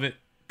here. I love it.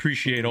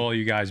 Appreciate all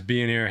you guys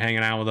being here, hanging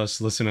out with us,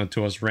 listening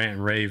to us rant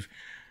and rave.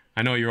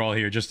 I know you're all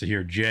here just to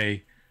hear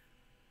Jay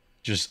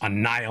just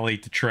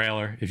annihilate the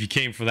trailer. If you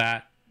came for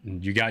that,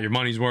 you got your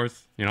money's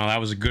worth. You know, that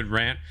was a good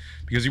rant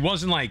because he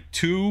wasn't like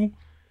too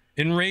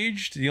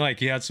enraged. He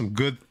had some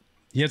good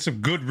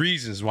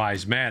reasons why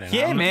he's mad. And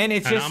Yeah, man,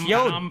 it's just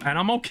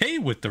I'm okay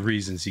with the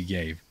reasons he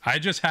gave. I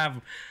just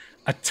have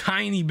a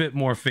tiny bit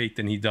more faith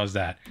than he does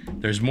that.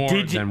 There's more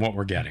than what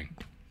we're getting.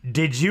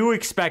 Did you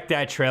expect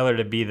that trailer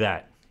to be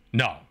that?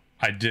 No,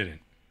 I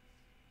didn't.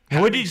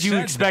 What did you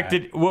expect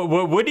it?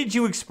 What did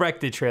you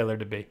expect the trailer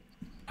to be?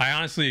 I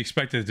honestly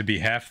expected it to be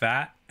half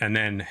that and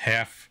then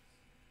half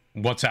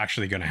what's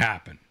actually going to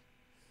happen.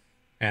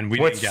 And we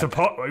didn't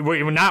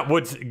get not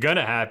what's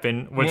gonna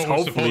happen. What's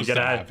hopefully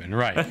gonna happen.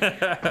 Right.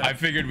 I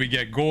figured we'd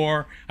get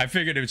gore. I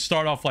figured it would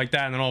start off like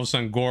that, and then all of a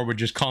sudden gore would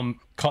just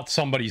cut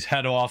somebody's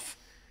head off,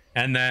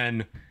 and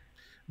then.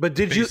 But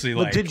did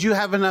you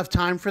have enough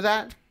time for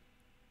that?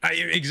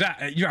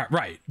 Exactly. You're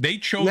right. They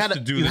chose to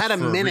do this for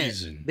a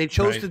reason. They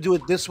chose to do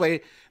it this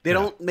way. They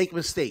don't make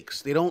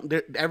mistakes. They don't.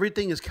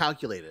 Everything is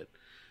calculated.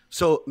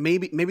 So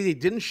maybe they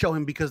didn't show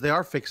him because they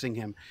are fixing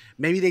him.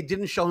 Maybe they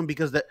didn't show him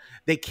because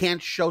they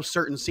can't show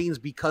certain scenes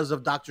because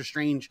of Doctor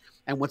Strange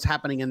and what's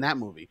happening in that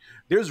movie.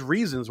 There's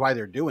reasons why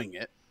they're doing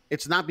it.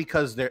 It's not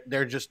because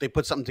they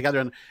put something together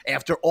and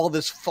after all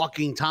this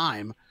fucking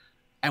time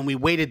and we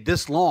waited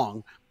this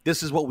long,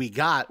 this is what we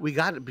got. We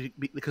got it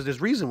because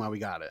there's reason why we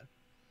got it.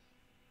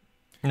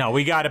 No,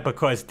 we got it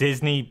because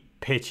Disney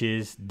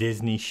pitches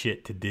Disney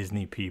shit to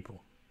Disney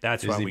people.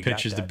 That's why we got that. Disney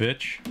pitches the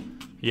bitch.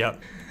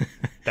 Yep.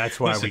 That's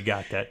why we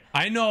got that.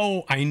 I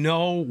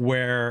know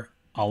where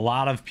a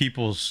lot of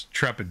people's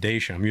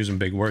trepidation, I'm using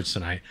big words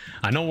tonight.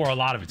 I know where a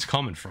lot of it's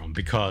coming from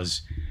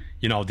because,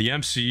 the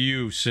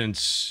MCU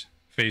since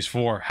Phase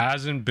 4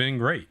 hasn't been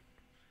great.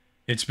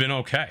 It's been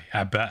okay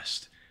at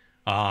best.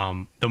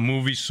 The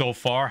movies so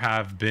far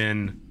have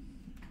been,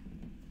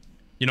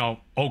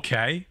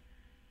 okay.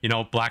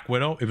 Black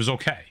Widow, it was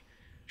okay.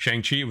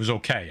 Shang-Chi, it was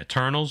okay.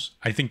 Eternals,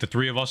 I think the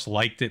three of us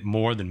liked it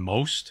more than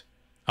most.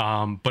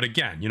 But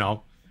again,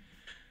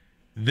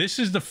 this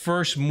is the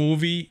first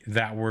movie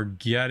that we're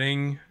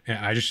getting.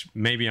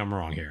 Maybe I'm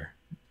wrong here.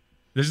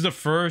 This is the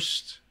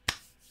first.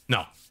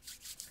 No,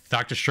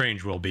 Doctor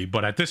Strange will be.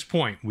 But at this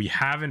point, we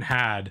haven't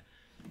had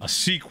a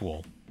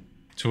sequel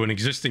to an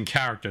existing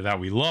character that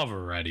we love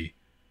already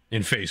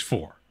in Phase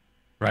 4,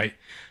 right?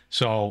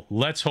 So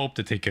let's hope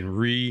that they could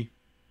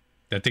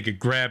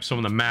grab some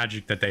of the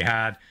magic that they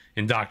had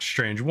in Doctor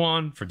Strange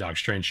 1 for Doctor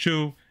Strange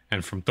 2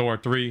 and from Thor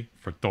 3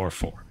 for Thor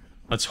 4.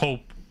 Let's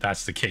hope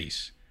that's the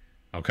case.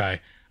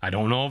 Okay? I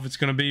don't know if it's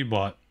going to be,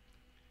 but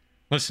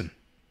listen,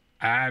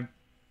 Guy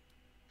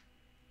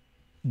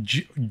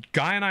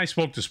and I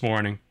spoke this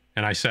morning,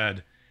 and I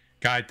said,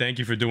 Guy, thank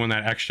you for doing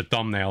that extra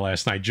thumbnail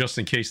last night, just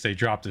in case they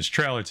drop this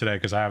trailer today,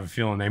 because I have a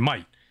feeling they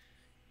might.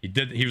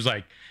 He was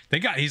like,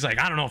 he's like,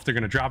 I don't know if they're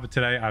going to drop it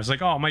today. I was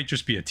like, oh, it might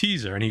just be a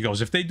teaser. And he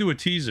goes, if they do a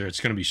teaser, it's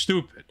going to be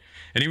stupid.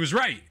 And he was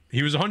right.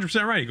 He was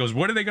 100% right. He goes,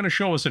 what are they going to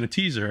show us in a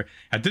teaser?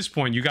 At this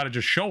point, you got to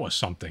just show us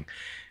something.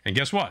 And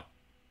guess what?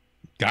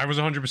 Guy was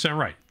 100%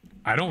 right.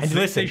 I don't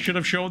think they should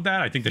have showed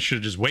that. I think they should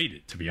have just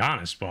waited, to be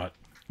honest. But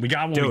we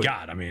got what we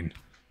got. I mean,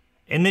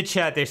 in the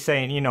chat, they're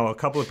saying, a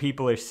couple of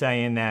people are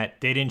saying that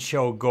they didn't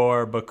show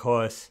Gore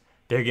because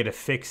they're going to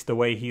fix the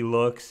way he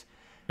looks.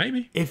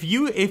 Maybe. If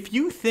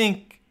you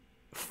think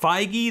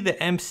Feige, the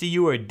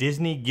MCU, or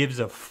Disney gives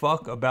a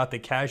fuck about the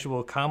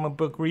casual comic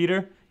book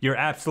reader, you're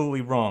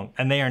absolutely wrong.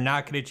 And they are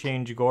not going to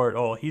change Gore at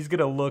all. He's going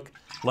to look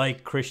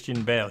like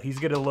Christian Bale.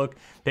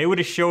 They would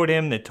have showed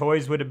him, the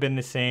toys would have been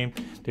the same.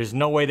 There's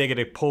no way they're going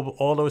to pull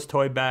all those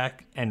toys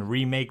back and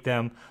remake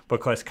them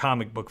because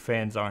comic book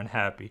fans aren't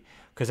happy.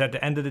 Because at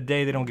the end of the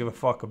day, they don't give a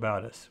fuck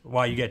about us.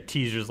 Why you get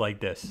teasers like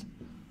this?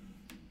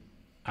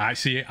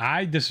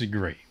 I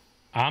disagree.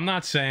 I'm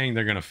not saying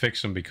they're going to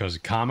fix them because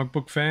of comic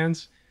book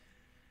fans,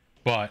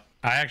 but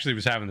I actually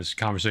was having this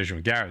conversation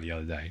with Gary the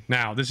other day.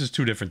 Now, this is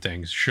two different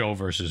things, show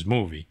versus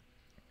movie.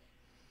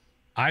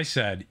 I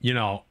said,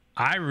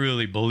 I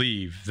really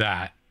believe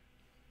that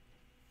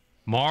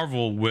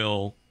Marvel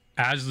will,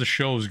 as the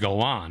shows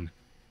go on,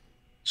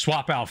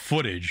 swap out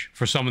footage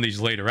for some of these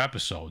later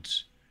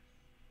episodes.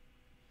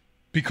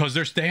 Because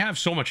they have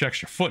so much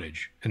extra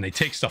footage, and they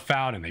take stuff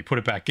out and they put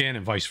it back in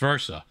and vice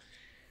versa.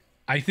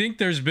 I think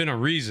there's been a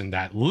reason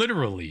that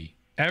literally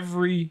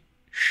every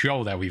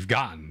show that we've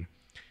gotten,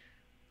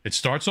 it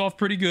starts off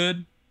pretty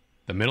good,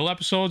 the middle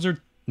episodes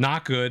are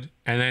not good,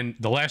 and then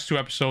the last two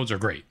episodes are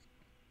great.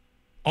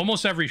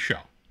 almost every show,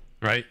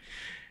 right?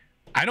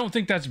 I don't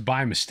think that's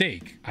by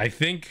mistake. I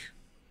think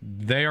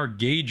they are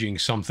gauging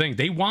something.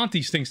 They want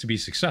these things to be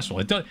successful.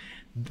 It does.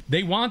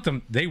 They want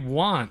them. They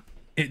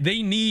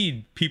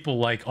need people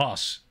like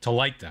us to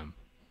like them,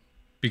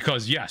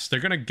 because yes, they're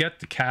gonna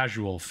get the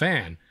casual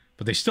fan,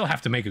 but they still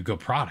have to make a good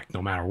product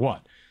no matter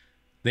what.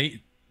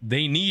 They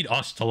need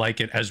us to like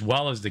it as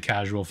well as the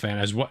casual fan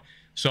as what.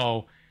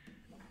 So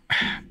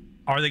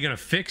are they gonna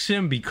fix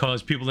him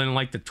because people didn't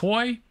like the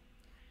toy?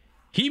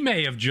 He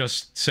may have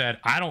just said,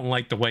 I don't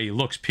like the way he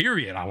looks,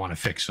 period. I want to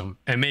fix him.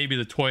 And maybe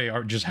the toy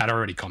just had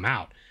already come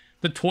out.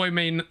 The toy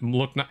may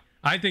look...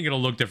 I think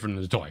it'll look different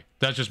than the toy.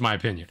 That's just my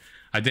opinion.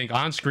 I think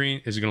on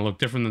screen is going to look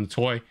different than the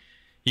toy.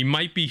 He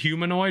might be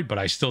humanoid, but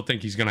I still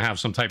think he's going to have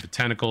some type of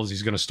tentacles.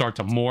 He's going to start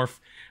to morph.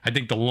 I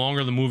think the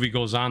longer the movie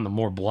goes on, the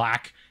more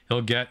black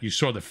he'll get. You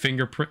saw the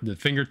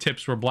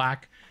fingertips were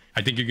black.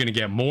 I think you're going to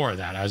get more of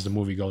that as the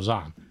movie goes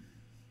on.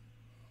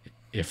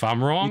 If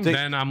I'm wrong,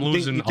 then I'm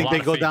losing a lot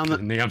of faith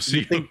in the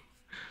MCU.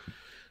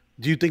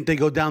 Do you think they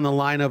go down the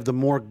line of the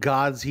more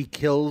gods he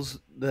kills,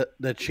 the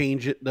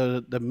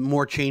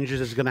more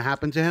changes is going to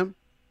happen to him?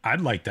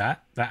 I'd like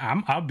that.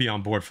 I'll be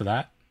on board for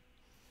that.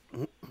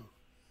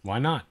 Why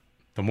not?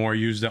 The more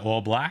he used the all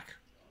black.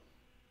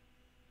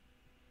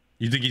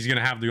 You think he's going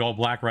to have the all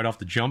black right off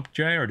the jump,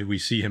 Jay, or do we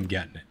see him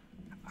getting it?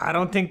 I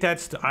don't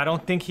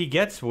think he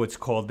gets what's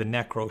called the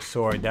Necro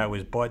Sword that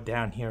was brought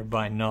down here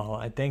by Null.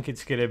 I think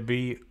it's going to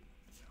be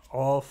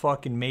all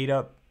fucking made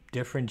up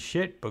different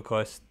shit,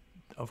 because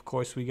of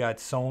course we got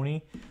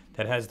Sony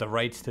that has the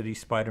rights to these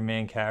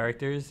Spider-Man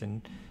characters,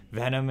 and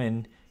Venom,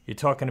 and you're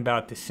talking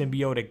about the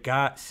symbiotic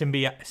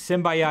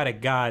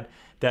god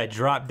that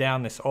dropped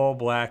down this all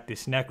black,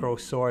 this Necro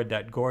Sword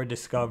that Gore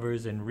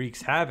discovers and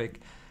wreaks havoc.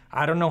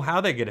 I don't know how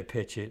they're going to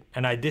pitch it,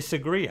 and I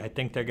disagree. I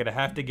think they're going to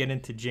have to get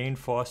into Jane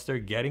Foster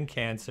getting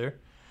cancer.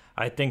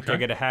 I think they're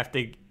going to have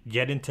to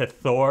get into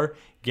Thor,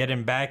 get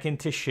him back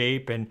into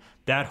shape, and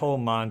that whole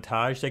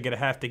montage. They're going to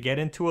have to get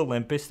into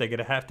Olympus. They're going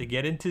to have to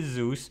get into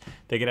Zeus.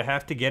 They're going to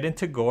have to get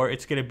into Gore.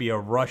 It's going to be a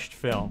rushed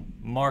film.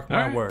 Mark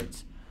my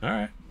words. All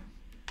right.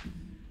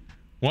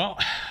 Well,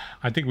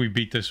 I think we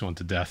beat this one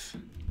to death.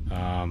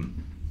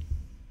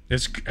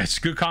 It's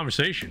good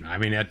conversation. I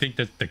mean, I think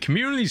that the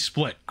community's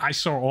split. I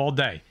saw all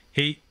day.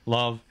 Hate,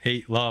 love,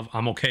 hate, love.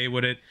 I'm okay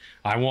with it.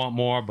 I want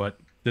more, but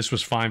this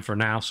was fine for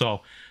now.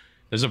 So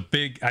there's a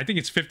big, I think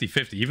it's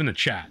 50-50, even the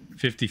chat,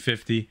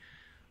 50-50.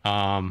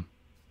 Well,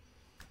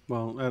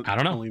 I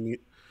don't know.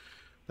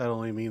 That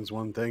only means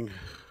one thing.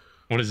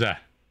 What is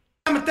that?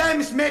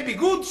 Sometimes maybe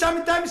good,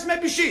 sometimes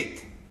maybe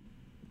shit.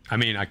 I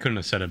mean, I couldn't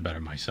have said it better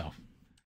myself.